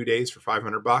steer for 2 days for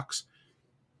 $500,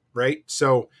 right?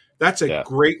 So that's a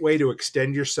great way to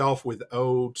extend yourself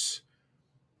without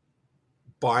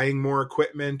buying more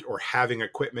equipment or having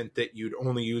equipment that you'd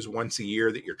only use once a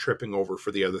year that you're tripping over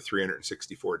for the other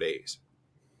 364 days.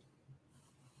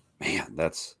 Man,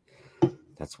 that's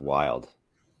wild.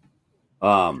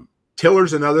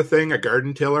 Tiller's another thing, a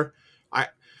garden tiller.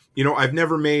 I've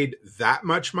never made that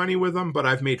much money with them, but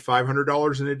I've made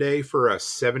 $500 in a day for a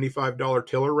 $75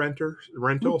 tiller rental.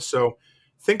 Mm-hmm. So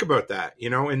think about that,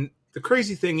 and the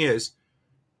crazy thing is,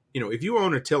 if you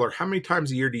own a tiller, how many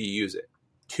times a year do you use it?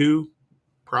 2,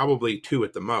 probably 2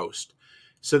 at the most.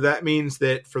 So that means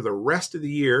that for the rest of the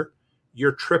year,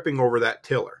 you're tripping over that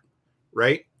tiller,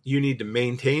 right? You need to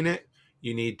maintain it.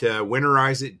 You need to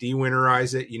winterize it,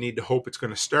 de-winterize it. You need to hope it's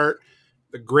going to start.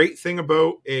 The great thing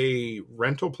about a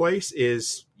rental place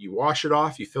is you wash it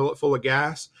off, you fill it full of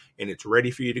gas, and it's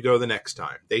ready for you to go the next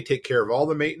time. They take care of all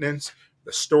the maintenance,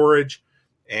 the storage,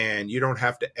 and you don't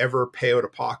have to ever pay out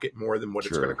of pocket more than what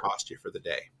it's going to cost you for the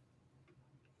day.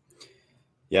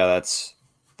 Yeah,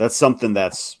 that's something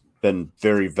that's been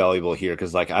very valuable here,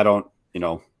 because like I don't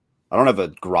have a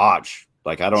garage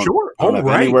Like I don't Sure. I don't Oh, have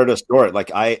right. anywhere to store it.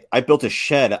 Like I built a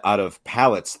shed out of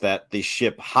pallets that they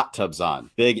ship hot tubs on,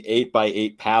 big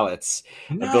 8x8 pallets.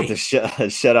 I built Nice. a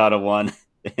shed out of one,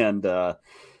 and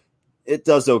it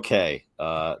does okay.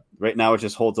 Right now, it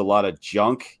just holds a lot of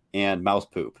junk and mouse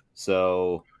poop.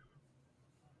 So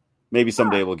maybe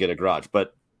someday we'll get a garage,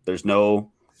 but there's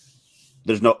no.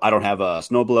 I don't have a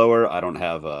snowblower. I don't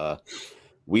have a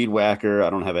weed whacker. I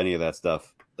don't have any of that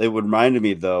stuff. It would remind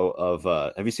me though of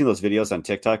have you seen those videos on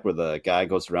TikTok where the guy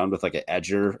goes around with like an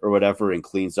edger or whatever and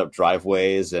cleans up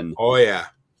driveways, and Oh, yeah.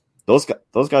 those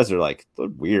guys are like, they're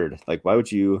weird. Like why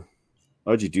would you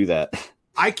do that?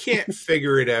 I can't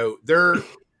figure it out.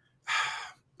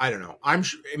 I don't know. I'm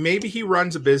sure maybe he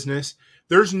runs a business.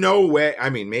 There's no way. I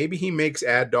mean, maybe he makes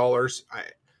ad dollars.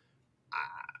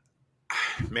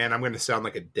 Man, I'm going to sound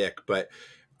like a dick, but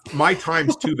my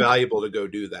time's too valuable to go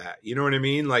do that. You know what I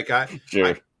mean? Like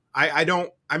Sure. I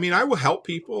don't. I mean, I will help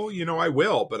people. You know, I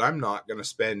will, but I'm not going to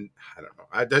spend. I don't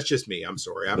know. That's just me. I'm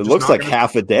sorry. It looks like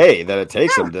half a day that it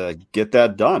takes them to get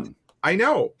that done. I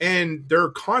know, and they're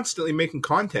constantly making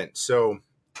content, so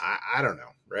I don't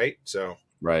know, right? So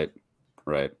right.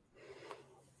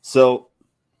 So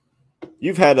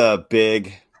you had a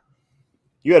big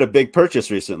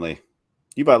purchase recently.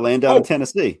 You bought land down in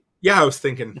Tennessee. Yeah, I was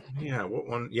thinking, yeah, what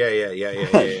one? Yeah.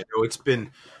 No, it's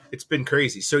been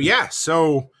crazy. So yeah,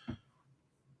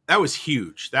 that was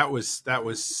huge. That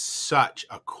was such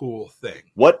a cool thing.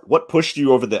 What pushed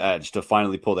you over the edge to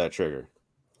finally pull that trigger?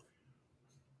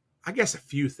 I guess a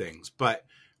few things, but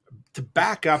to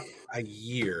back up a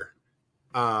year,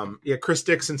 Chris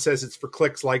Dixon says it's for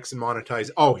clicks, likes, and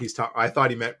monetize. Oh, I thought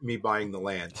he meant me buying the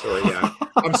land. Sorry, yeah.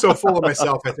 I'm so full of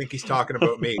myself. I think he's talking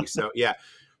about me. So yeah.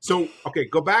 So okay,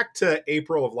 go back to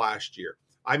April of last year.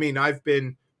 I mean, I've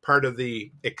been part of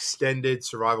the extended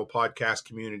survival podcast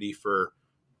community for,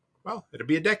 well, it'll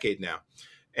be a decade now.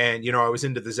 And, I was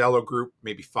into the Zello group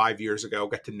maybe 5 years ago,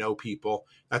 got to know people.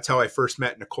 That's how I first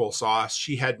met Nicole Sauce.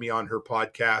 She had me on her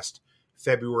podcast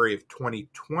February of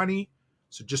 2020.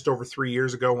 So just over 3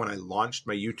 years ago when I launched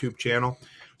my YouTube channel.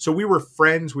 So we were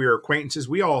friends, we were acquaintances.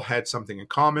 We all had something in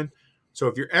common. So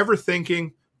if you're ever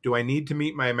thinking, do I need to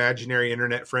meet my imaginary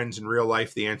internet friends in real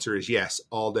life? The answer is yes,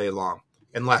 all day long,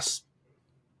 unless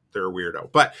they're a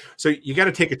weirdo. But so you got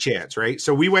to take a chance, right?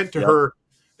 So we went to her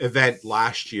event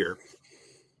last year.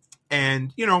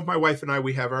 And, my wife and I,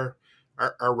 we have our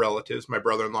relatives, my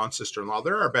brother-in-law and sister-in-law.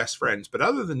 They're our best friends. But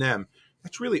other than them,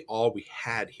 that's really all we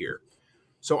had here.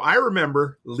 So I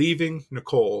remember leaving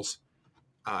Nicole's.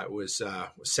 It was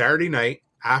Saturday night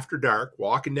after dark,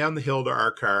 walking down the hill to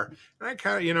our car. And I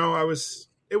kind of,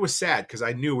 it was sad because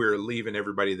I knew we were leaving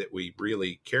everybody that we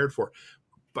really cared for.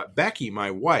 But Becky,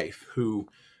 my wife, who,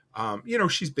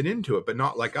 she's been into it, but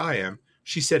not like I am.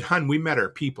 She said, "Hun, we met our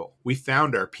people. We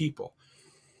found our people."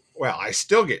 Well, I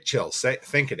still get chills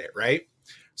thinking it, right?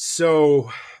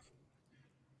 So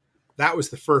that was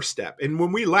the first step. And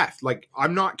when we left, like,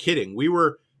 I'm not kidding, we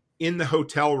were in the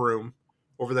hotel room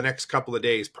over the next couple of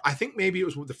days. I think maybe it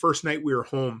was the first night we were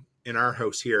home in our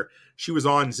house here. She was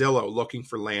on Zillow looking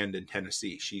for land in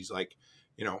Tennessee. She's like,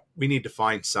 we need to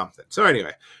find something. So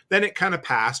anyway, then it kind of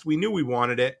passed. We knew we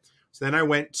wanted it. So then I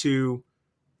went to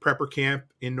Prepper Camp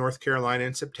in North Carolina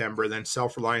in September, then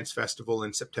Self-Reliance Festival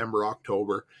in September,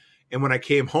 October. And when I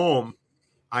came home,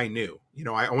 I knew.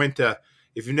 I went to,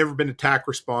 if you've never been to TAC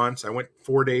Response, I went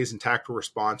 4 days in Tactical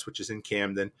Response, which is in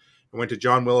Camden. I went to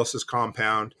John Willis's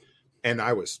compound, and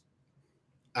that was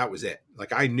it.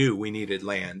 Like, I knew we needed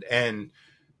land. And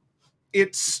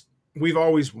we've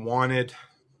always wanted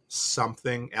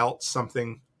something else,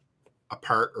 something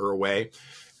apart or away.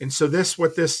 And so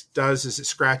what this does is it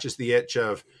scratches the itch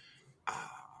of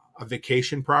a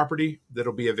vacation property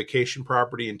that'll be a vacation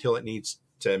property until it needs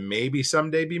to maybe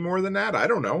someday be more than that. I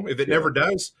don't know. If it never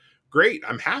does, great.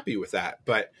 I'm happy with that.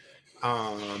 But,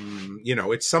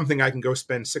 it's something I can go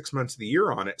spend 6 months of the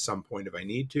year on at some point if I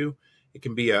need to. It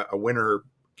can be a winter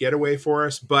getaway for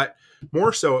us, but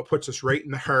more so it puts us right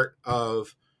in the heart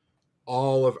of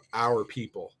all of our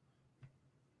people.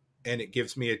 And it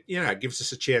gives me it gives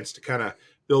us a chance to kind of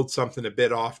build something a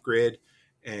bit off grid.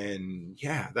 And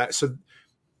so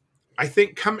I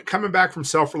think coming back from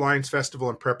Self-Reliance Festival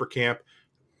and Prepper Camp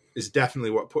is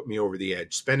definitely what put me over the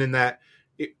edge. Spending that,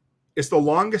 it's the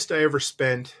longest I ever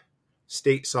spent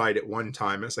stateside at one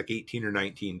time. It's like 18 or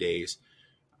 19 days,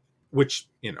 which,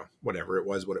 whatever, it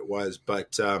was what it was.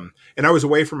 But, and I was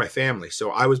away from my family.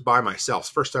 So I was by myself.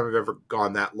 First time I've ever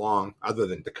gone that long other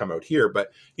than to come out here,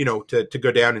 but, to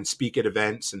go down and speak at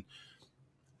events.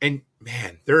 And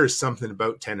man, there is something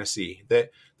about Tennessee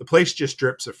that the place just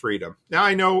drips of freedom. Now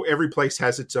I know every place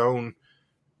has its own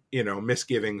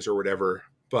misgivings or whatever.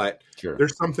 But Sure.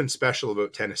 there's something special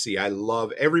about Tennessee. I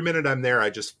love every minute I'm there.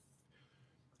 I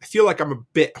feel like I'm a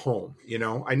bit home.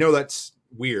 I know that's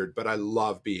weird, but I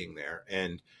love being there,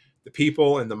 and the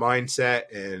people and the mindset.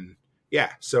 And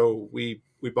yeah, so we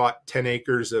bought 10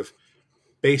 acres of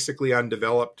basically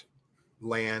undeveloped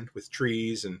land with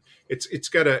trees, and it's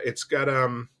got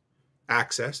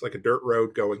access, like a dirt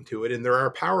road going to it, and there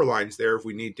are power lines there if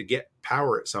we need to get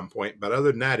power at some point. But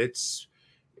other than that, it's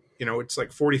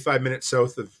like 45 minutes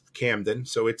south of Camden,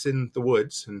 so it's in the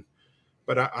woods.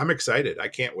 But I'm excited. I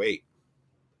can't wait.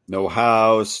 No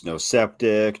house, no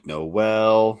septic, no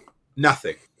well,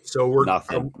 Nothing. So we're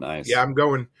nothing. Nice. Yeah, I'm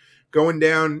going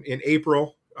down in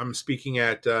April. I'm speaking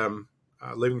at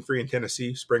Living Free in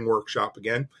Tennessee Spring Workshop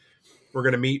again. We're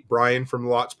going to meet Brian from the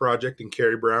Lots Project and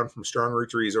Carrie Brown from Strong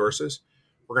Roots Resources.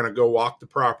 We're going to go walk the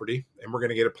property, and we're going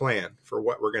to get a plan for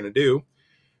what we're going to do.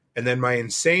 And then my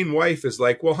insane wife is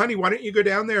like, well, honey, why don't you go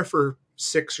down there for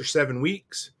 6 or 7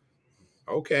 weeks?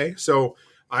 Okay. So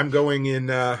I'm going in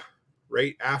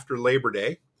right after Labor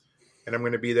Day, and I'm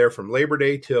going to be there from Labor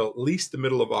Day till at least the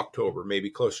middle of October, maybe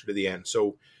closer to the end.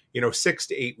 So, 6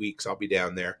 to 8 weeks I'll be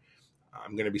down there.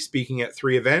 I'm going to be speaking at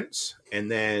 3 events, and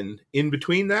then in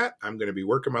between that, I'm going to be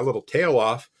working my little tail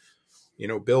off,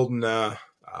 building like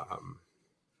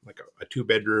a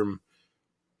 2-bedroom,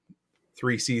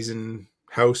 3-season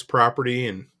house property,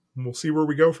 and we'll see where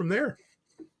we go from there.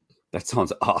 That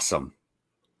sounds awesome.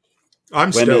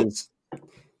 I'm stoked.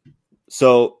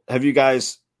 So have you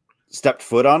guys stepped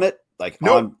foot on it? Like,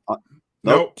 nope.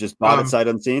 Nope. Just bought it sight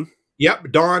unseen?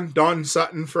 Yep. Dawn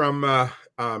Sutton from,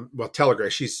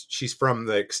 Telegraph. She's from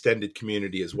the extended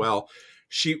community as well.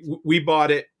 We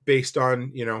bought it based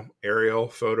on, aerial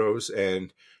photos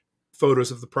and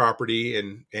photos of the property,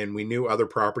 and we knew other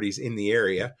properties in the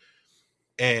area.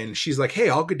 And she's like, hey,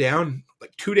 I'll go down.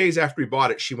 Like 2 days after we bought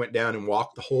it, she went down and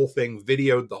walked the whole thing,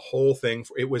 videoed the whole thing.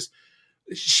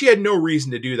 She had no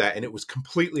reason to do that, and it was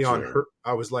completely on her.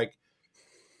 I was like,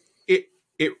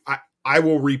 I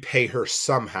will repay her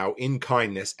somehow in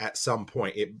kindness at some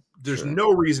point. There's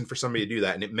no reason for somebody to do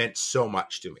that, and it meant so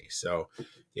much to me. So,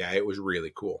 yeah, it was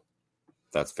really cool.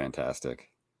 That's fantastic.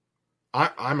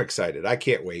 I'm excited. I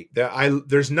can't wait.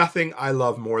 There's nothing I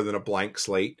love more than a blank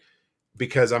slate,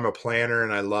 because I'm a planner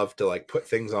and I love to like put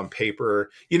things on paper.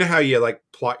 You know how you like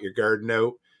plot your garden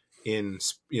out in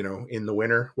the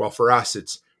winter? Well, for us,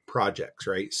 it's projects,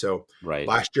 right? So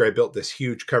last year I built this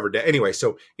huge cover deck. Anyway,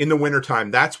 so in the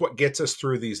wintertime, that's what gets us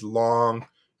through these long,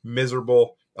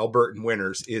 miserable Albertan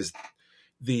winters, is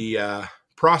the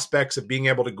prospects of being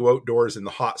able to go outdoors in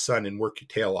the hot sun and work your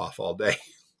tail off all day.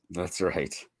 That's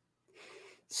right.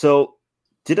 So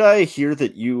did I hear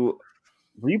that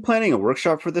were you planning a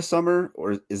workshop for this summer,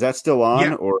 or is that still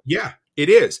on? Yeah, it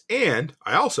is. And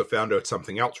I also found out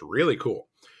something else really cool.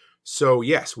 So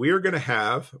yes, we are going to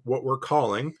have what we're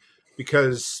calling,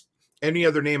 because any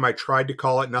other name I tried to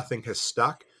call it, nothing has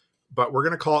stuck, but we're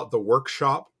going to call it the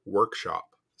Workshop.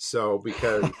 So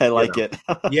because I like it.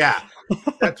 Yeah,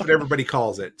 that's what everybody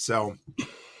calls it. So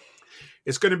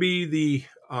it's going to be the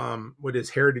what is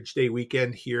Heritage Day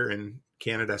weekend here in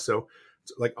Canada. So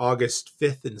it's like August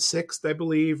 5th and 6th, I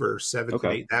believe, or 7th and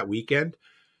 8th, that weekend.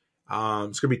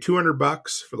 It's going to be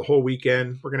 $200 for the whole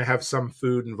weekend. We're going to have some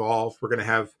food involved. We're going to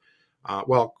have,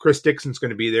 Chris Dixon's going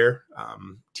to be there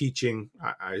teaching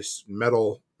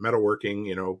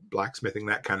metalworking, blacksmithing,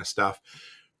 that kind of stuff.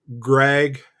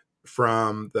 Greg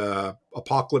from the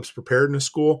Apocalypse Preparedness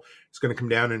School is going to come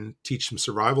down and teach some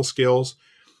survival skills.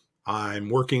 I'm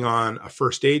working on a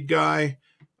first aid guy.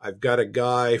 I've got a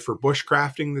guy for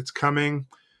bushcrafting that's coming.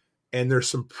 And there's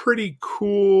some pretty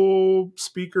cool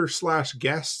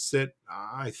speaker/guests that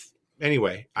I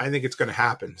think it's going to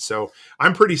happen. So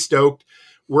I'm pretty stoked.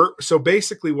 So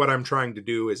basically what I'm trying to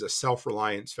do is a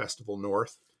Self-Reliance Festival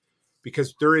North,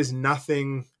 because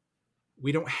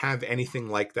we don't have anything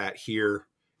like that here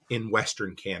in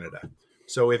Western Canada.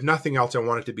 So if nothing else, I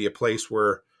want it to be a place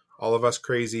where all of us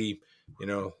crazy,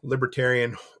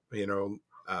 libertarian,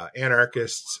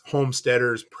 anarchists,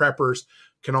 homesteaders, preppers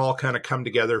can all kind of come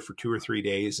together for 2 or 3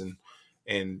 days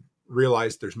and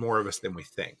realize there's more of us than we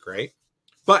think, right?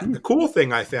 But the cool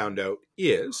thing I found out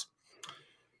is,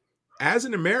 as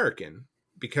an American,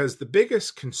 because the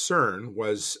biggest concern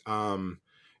was,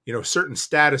 certain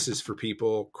statuses for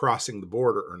people crossing the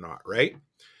border or not, right?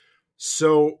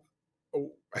 So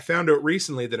I found out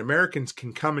recently that Americans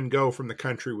can come and go from the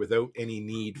country without any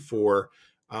need for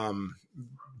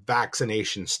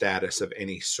vaccination status of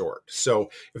any sort.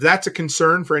 So if that's a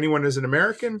concern for anyone as an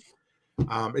American,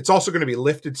 it's also going to be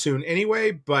lifted soon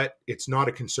anyway, but it's not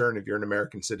a concern if you're an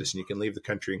American citizen. You can leave the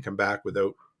country and come back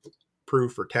without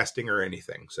proof or testing or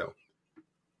anything. So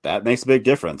that makes a big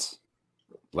difference.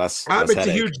 Less it's headache.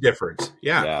 a huge difference.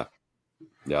 Yeah. Yeah.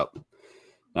 Yep.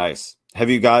 Nice. Have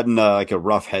you gotten like a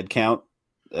rough head count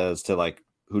as to like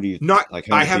who do you Not? like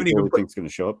how I many haven't people even you think is going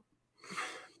to show up?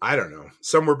 I don't know,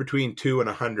 somewhere between 2 and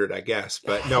 100, I guess.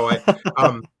 But no,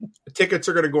 tickets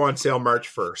are going to go on sale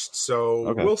March 1st. So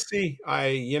Okay. we'll see.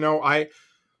 I'm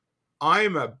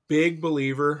a big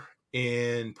believer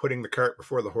in putting the cart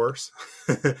before the horse.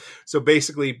 So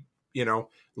basically,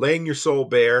 laying your soul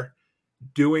bare,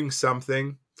 doing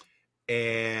something,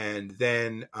 and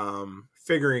then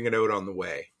figuring it out on the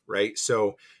way. Right.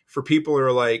 So for people who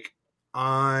are like,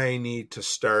 I need to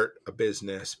start a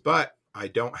business, but I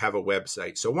don't have a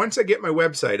website. So once I get my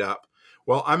website up,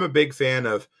 well, I'm a big fan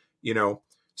of,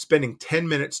 spending 10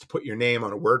 minutes to put your name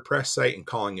on a WordPress site and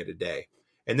calling it a day,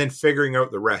 and then figuring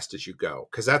out the rest as you go.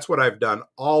 Because that's what I've done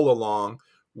all along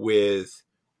with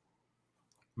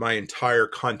my entire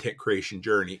content creation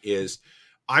journey is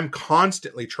I'm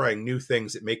constantly trying new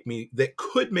things that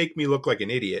could make me look like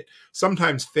an idiot,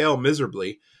 sometimes fail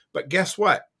miserably, but guess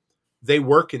what? They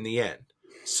work in the end.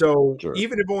 So Sure.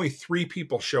 even if only 3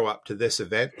 people show up to this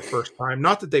event the first time,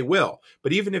 not that they will,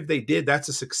 but even if they did, that's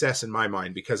a success in my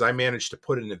mind because I managed to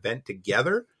put an event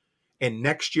together, and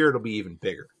next year it'll be even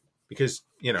bigger because,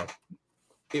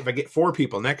 if I get 4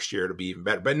 people next year, it'll be even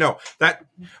better. But no,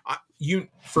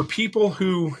 for people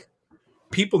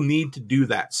need to do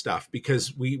that stuff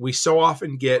because we so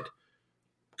often get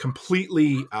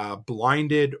completely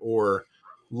blinded or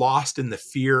lost in the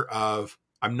fear of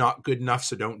I'm not good enough,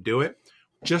 so don't do it.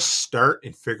 Just start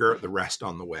and figure out the rest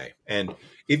on the way. And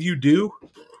if you do,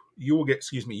 you will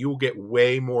get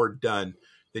way more done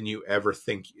than you ever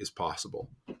think is possible.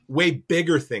 Way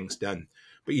bigger things done,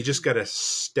 but you just got to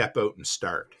step out and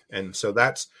start. And so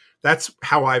that's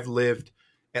how I've lived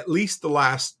at least the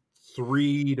last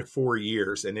 3 to 4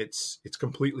 years. And it's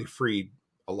completely freed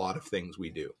a lot of things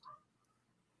we do.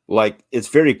 Like it's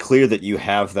very clear that you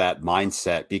have that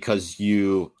mindset because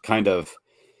you kind of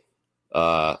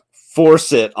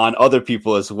force it on other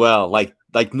people as well, like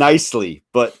nicely,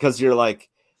 but because you're like,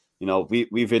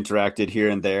 we've interacted here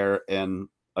and there, and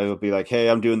I will be like, hey,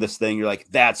 I'm doing this thing. You're like,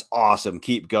 that's awesome,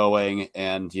 keep going.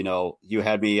 And you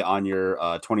had me on your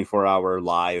 24-hour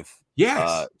live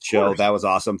show. That was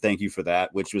awesome. Thank you for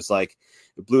that. Which was like,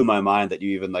 it blew my mind that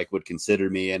you even like would consider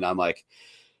me. And I'm like,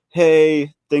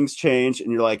 hey, things change.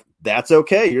 And you're like, that's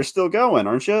okay. You're still going,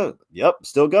 aren't you? Yep.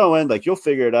 Still going. Like you'll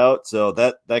figure it out. So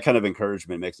that kind of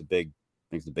encouragement makes a big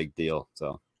deal.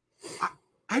 So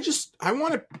I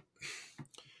want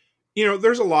to,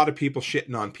 there's a lot of people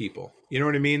shitting on people. You know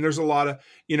what I mean? There's a lot of,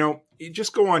 you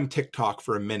just go on TikTok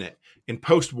for a minute and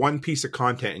post one piece of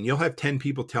content and you'll have 10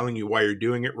 people telling you why you're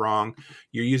doing it wrong.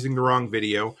 You're using the wrong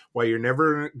video, why you're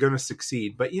never going to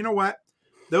succeed. But you know what?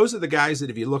 Those are the guys that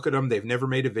if you look at them, they've never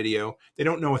made a video. They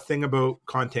don't know a thing about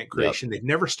content creation. Yep. They've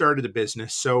never started a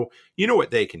business. So you know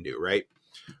what they can do, right?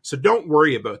 So don't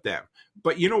worry about them.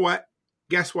 But you know what?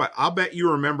 Guess what? I'll bet you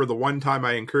remember the one time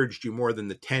I encouraged you more than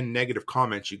the 10 negative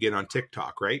comments you get on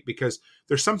TikTok, right? Because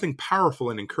there's something powerful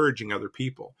in encouraging other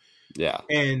people. Yeah.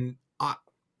 And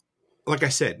like I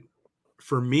said,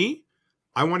 for me,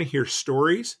 I want to hear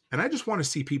stories and I just want to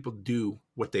see people do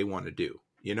what they want to do.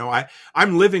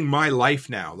 I'm living my life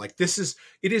now. Like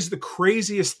it is the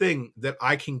craziest thing that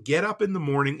I can get up in the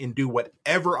morning and do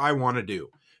whatever I want to do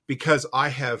because I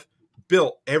have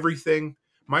built everything.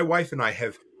 My wife and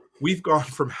we've gone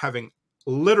from having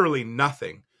literally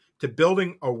nothing to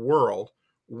building a world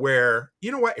where,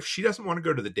 you know what, if she doesn't want to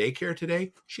go to the daycare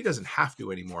today, she doesn't have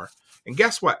to anymore. And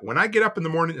guess what? When I get up in the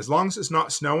morning, as long as it's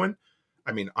not snowing,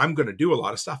 I'm going to do a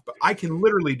lot of stuff, but I can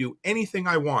literally do anything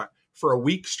I want for a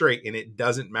week straight and it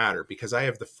doesn't matter because I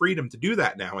have the freedom to do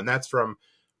that now. And that's from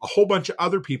a whole bunch of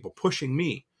other people pushing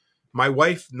me. My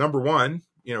wife, number one,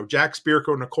 Jack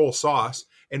Spirko, Nicole Sauce,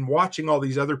 and watching all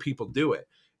these other people do it.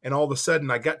 And all of a sudden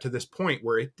I got to this point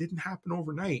where it didn't happen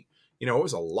overnight. It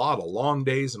was a lot of long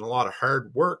days and a lot of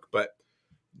hard work, but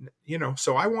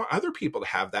so I want other people to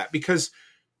have that because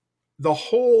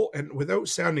and without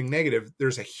sounding negative,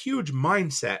 there's a huge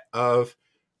mindset of,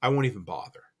 I won't even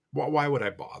bother. Why would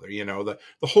I bother? The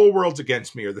whole world's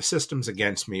against me or the system's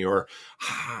against me or,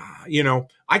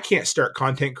 I can't start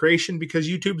content creation because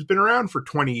YouTube's been around for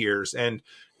 20 years and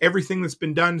everything that's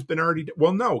been done has been already.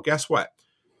 Well, no, guess what?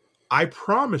 I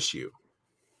promise you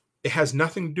it has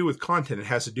nothing to do with content. It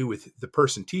has to do with the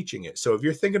person teaching it. So if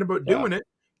you're thinking about doing it,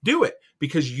 do it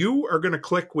because you are going to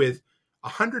click with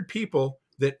 100 people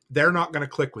that they're not going to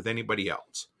click with anybody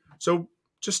else. So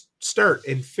just start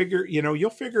and figure, you'll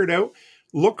figure it out.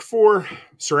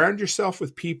 Surround yourself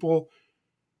with people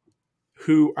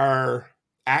who are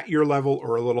at your level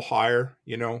or a little higher,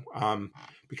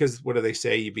 because what do they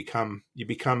say? You become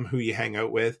who you hang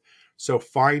out with. So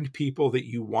find people that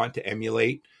you want to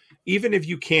emulate. Even if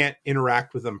you can't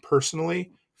interact with them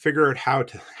personally, figure out how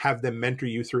to have them mentor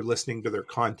you through listening to their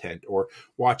content or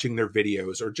watching their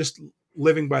videos or just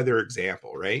living by their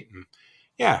example, right? And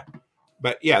yeah.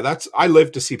 But yeah, I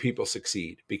live to see people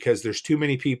succeed because there's too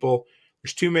many people,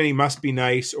 there's too many must be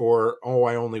nice or, oh,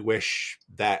 I only wish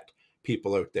that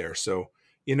people out there. So,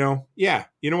 yeah,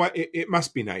 you know what? It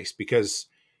must be nice because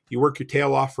you work your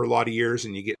tail off for a lot of years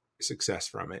and you get success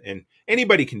from it. And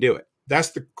anybody can do it.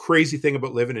 That's the crazy thing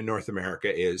about living in North America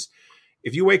is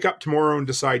if you wake up tomorrow and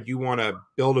decide you want to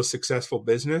build a successful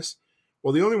business,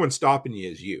 well, the only one stopping you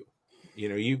is you.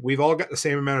 We've all got the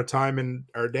same amount of time in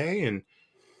our day and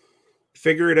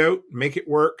figure it out, make it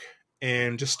work,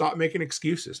 and just stop making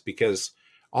excuses because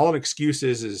all an excuse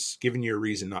is giving you a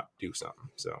reason not to do something.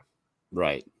 So,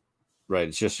 right.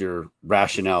 It's just your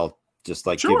rationale, just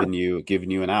like sure.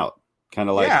 giving you an out, kind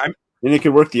of like, yeah, and it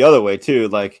could work the other way too.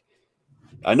 Like,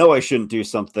 I know I shouldn't do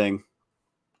something,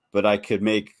 but I could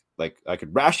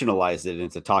rationalize it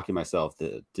into talking myself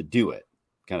to do it,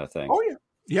 kind of thing. Oh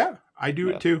yeah, I do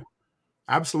it too.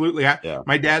 Absolutely. Yeah.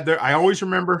 My dad there, I always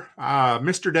remember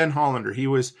Mr. Den Hollander. He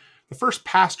was the first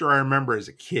pastor I remember as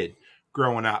a kid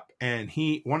growing up. And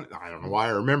I don't know why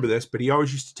I remember this, but he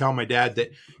always used to tell my dad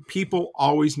that people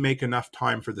always make enough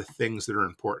time for the things that are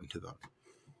important to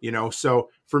them. So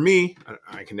for me,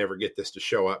 I can never get this to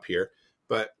show up here,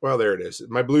 but well, there it is.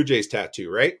 My Blue Jays tattoo,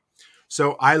 right?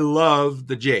 So I love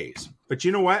the Jays, but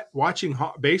you know what? Watching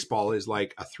baseball is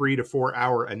like a 3 to 4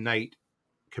 hour a night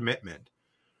commitment.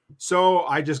 So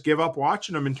I just give up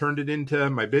watching them and turned it into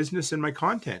my business and my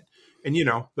content. And,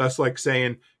 that's like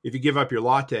saying, if you give up your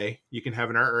latte, you can have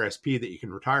an RSP that you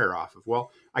can retire off of.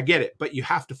 Well, I get it, but you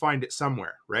have to find it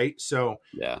somewhere. Right. So,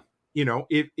 yeah,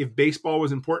 if baseball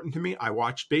was important to me, I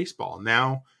watched baseball.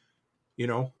 Now,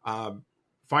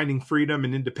 finding freedom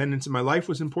and independence in my life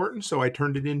was important. So I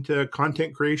turned it into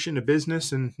content creation, a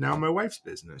business, and now my wife's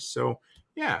business. So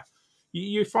yeah,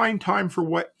 you find time for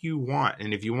what you want.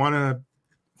 And if you want to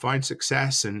find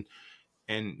success and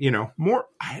more,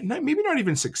 maybe not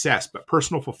even success, but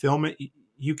personal fulfillment,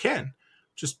 you can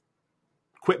just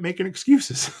quit making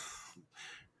excuses.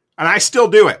 And I still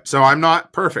do it. So I'm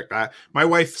not perfect. My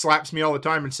wife slaps me all the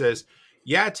time and says,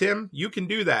 yeah, Tim, you can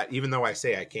do that. Even though I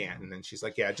say I can't. And then she's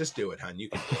like, yeah, just do it, hon. You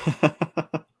can do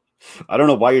it. I don't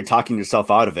know why you're talking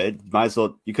yourself out of it. Might as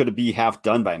well, you could be half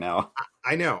done by now.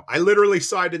 I know. I literally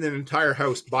sided an entire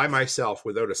house by myself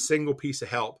without a single piece of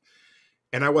help.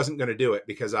 And I wasn't going to do it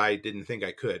because I didn't think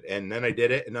I could. And then I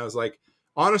did it. And I was like,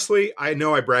 honestly, I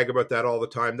know I brag about that all the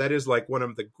time. That is like one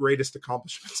of the greatest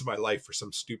accomplishments of my life for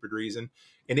some stupid reason.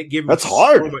 And it gave me That's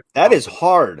hard. That is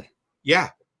hard.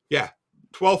 Yeah.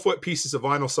 12-foot pieces of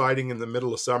vinyl siding in the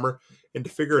middle of summer and to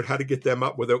figure out how to get them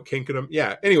up without kinking them.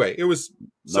 Yeah. Anyway, it was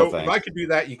if I could do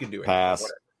that, you can do it. Pass.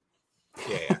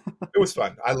 Yeah. It was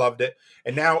fun. I loved it.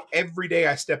 And now every day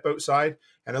I step outside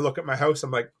and I look at my house,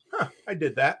 I'm like, I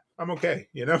did that. I'm okay.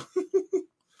 There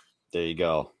you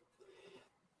go.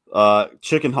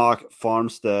 Chicken Hawk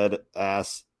Farmstead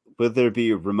asks, would there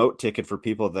be a remote ticket for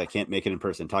people that can't make it in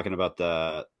person? Talking about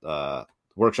the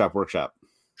workshop.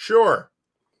 Sure.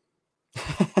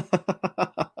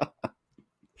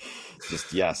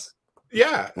 Just yes.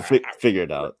 Yeah. We'll figure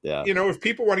it out. Yeah. If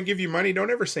people want to give you money,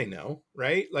 don't ever say no,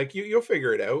 right? Like you'll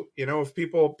figure it out. If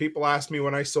people ask me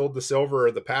when I sold the silver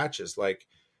or the patches, like,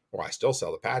 well, I still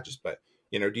sell the patches, but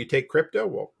do you take crypto?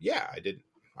 Well, yeah, I didn't.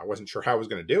 I wasn't sure how I was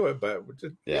going to do it, but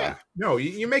yeah. No,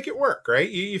 you make it work, right?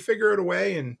 You figure it a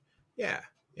way and yeah.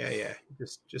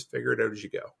 Just figure it out as you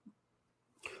go.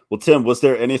 Well, Tim, was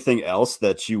there anything else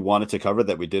that you wanted to cover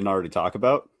that we didn't already talk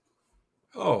about?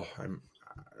 Oh,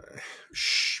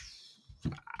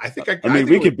 I think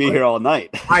we could be here all night.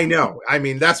 I know. I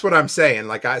mean, that's what I'm saying.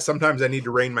 Like sometimes I need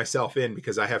to rein myself in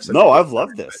because I have such I've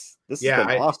loved this. This has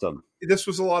been awesome. This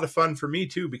was a lot of fun for me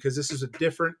too, because this is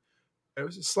it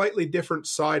was a slightly different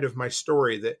side of my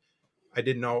story that I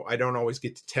don't always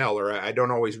get to tell, or I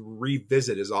don't always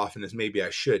revisit as often as maybe I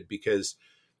should, because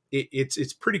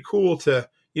it's pretty cool to,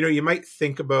 you might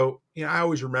think about, I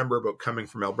always remember about coming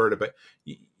from Alberta, but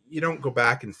you don't go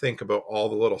back and think about all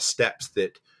the little steps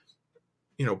that,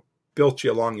 built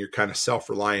you along your kind of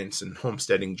self-reliance and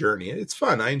homesteading journey. It's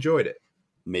fun. I enjoyed it.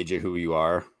 Made you who you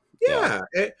are. Yeah.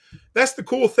 That's the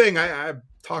cool thing. I'm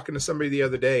talking to somebody the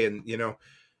other day and, it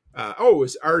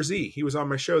was RZ. He was on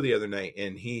my show the other night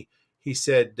and he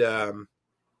said,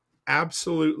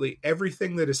 absolutely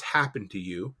everything that has happened to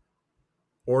you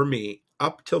or me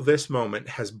up till this moment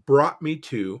has brought me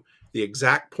to the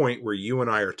exact point where you and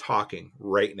I are talking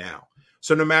right now.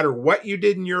 So no matter what you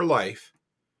did in your life,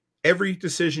 every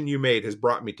decision you made has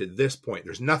brought me to this point.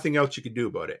 There's nothing else you can do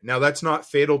about it. Now, that's not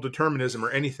fatal determinism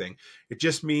or anything. It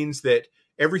just means that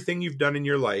everything you've done in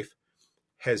your life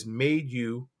has made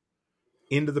you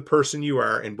into the person you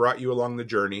are and brought you along the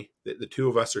journey that the two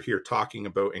of us are here talking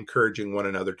about, encouraging one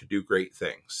another to do great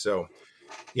things. So,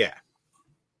 yeah.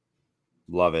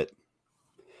 Love it.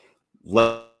 You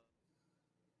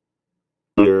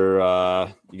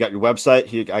got your website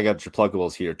here. I got your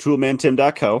pluggables here.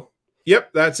 toolmantim.co.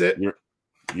 Yep, that's it.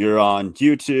 You're on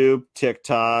YouTube,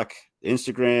 TikTok,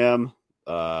 Instagram,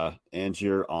 and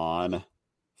you're on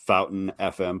Fountain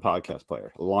FM podcast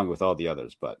player, along with all the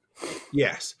others. But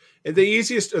yes, and the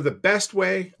easiest or the best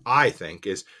way, I think,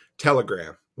 is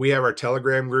Telegram. We have our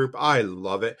Telegram group. I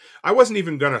love it. I wasn't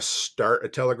even going to start a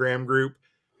Telegram group,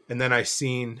 and then I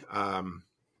seen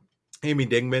Amy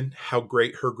Dingman, how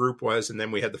great her group was, and then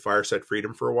we had the Fireside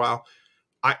Freedom for a while.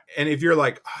 And if you're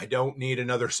like, I don't need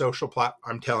another social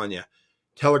platform, I'm telling you,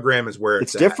 Telegram is where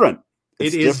it's different.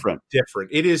 It is different.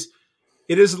 It is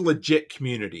a legit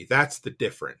community. That's the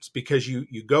difference, because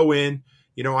you go in,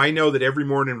 I know that every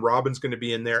morning Robin's going to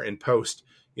be in there and post,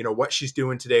 what she's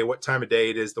doing today, what time of day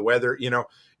it is, the weather,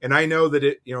 and I know that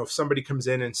if somebody comes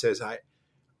in and says, I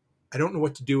don't know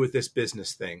what to do with this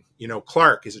business thing.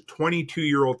 Clark is a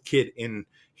 22-year-old kid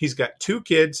he's got 2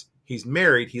 kids. He's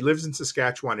married. He lives in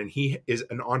Saskatchewan, and he is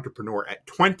an entrepreneur at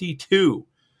 22.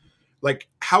 Like,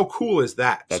 how cool is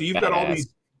that? That's so you've got all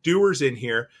these doers in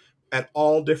here at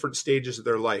all different stages of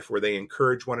their life where they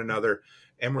encourage one another.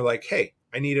 And we're like, hey,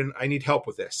 I need help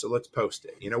with this. So let's post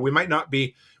it. We might not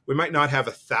have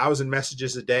 1,000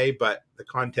 messages a day, but the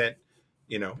content,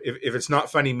 if it's not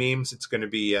funny memes, it's going to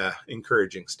be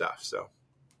encouraging stuff. So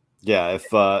yeah,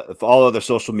 if all other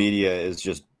social media is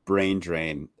just brain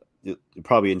drain, you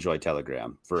probably enjoy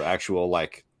Telegram for actual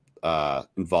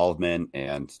involvement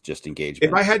and just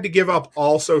engagement. If I had to give up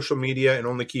all social media and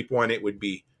only keep one, it would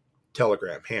be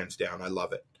Telegram, hands down. I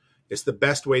love it. It's the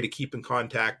best way to keep in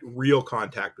contact, real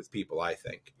contact with people, I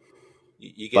think.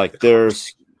 You get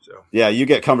you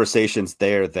get conversations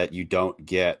there that you don't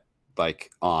get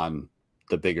on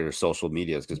the bigger social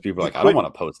medias, because people are like, I don't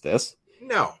want to post this.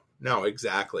 No,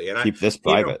 exactly. And keep this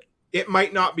private. It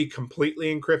might not be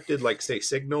completely encrypted like, say,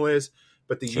 Signal is,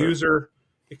 but the user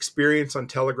experience on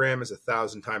Telegram is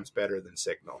 1,000 times better than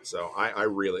Signal. So I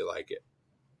really like it.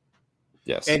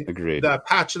 Yes, and agreed. The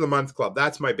Patch of the Month Club,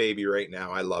 that's my baby right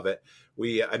now. I love it.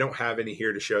 I don't have any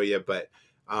here to show you, but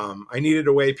I needed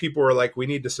a way. People were like, we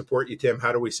need to support you, Tim.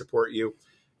 How do we support you?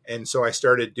 And so I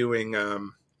started doing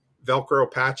Velcro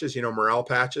patches, morale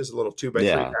patches, little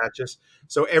 2x3 patches.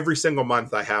 So every single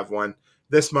month I have one.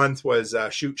 This month was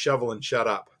shoot, shovel, and shut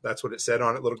up. That's what it said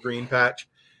on it, little green patch.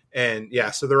 And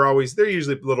so they're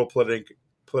usually a little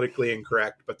politically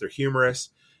incorrect, but they're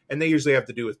humorous. And they usually have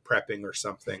to do with prepping or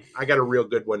something. I got a real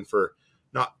good one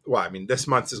this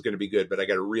month is going to be good, but I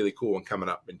got a really cool one coming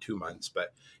up in 2 months.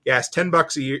 But it's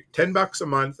 $10 a year, $10 a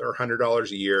month or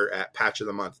 $100 a year at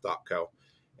patchofthemonth.co.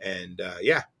 And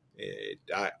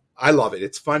I love it.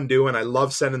 It's fun doing. I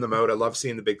love sending them out. I love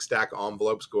seeing the big stack of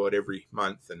envelopes go out every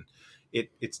month. And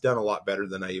it's done a lot better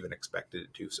than I even expected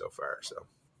it to so far. So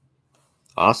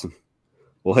awesome.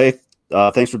 Well, hey,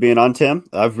 thanks for being on, Tim.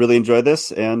 I've really enjoyed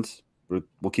this, and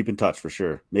we'll keep in touch for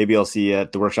sure. Maybe I'll see you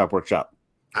at the workshop.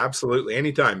 Absolutely.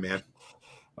 Anytime, man.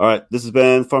 All right. This has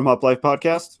been Farm Hop Life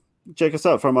Podcast. Check us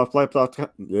out,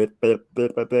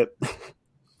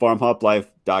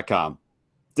 farmhoplife.com.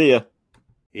 See ya.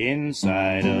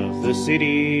 Inside of the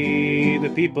city, the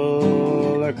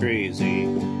people are crazy.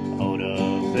 Out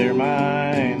of their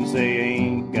minds, they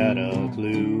ain't got a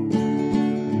clue.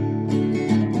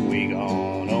 We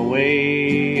gone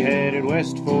away, headed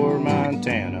west for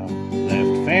Montana.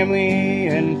 Left family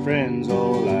and friends,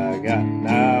 all I got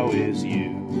now is you.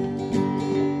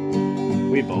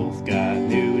 We both got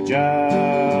new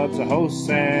jobs, a house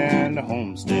and a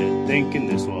homestead, thinking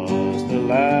this was the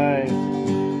life,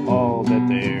 all that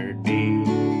there'd be.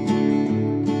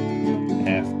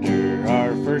 After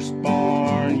our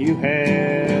firstborn, you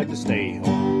had to stay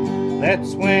home.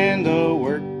 That's when the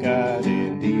work got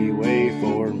in the way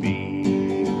for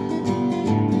me.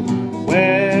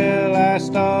 Well, I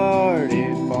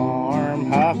started Farm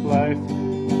Hop Life.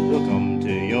 We'll come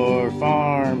to your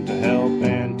farm to help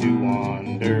and to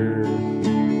wander.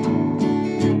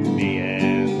 Me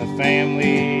and the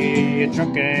family, a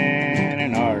truck and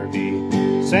an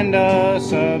RV. Send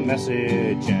us a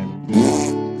message and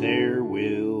there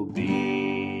will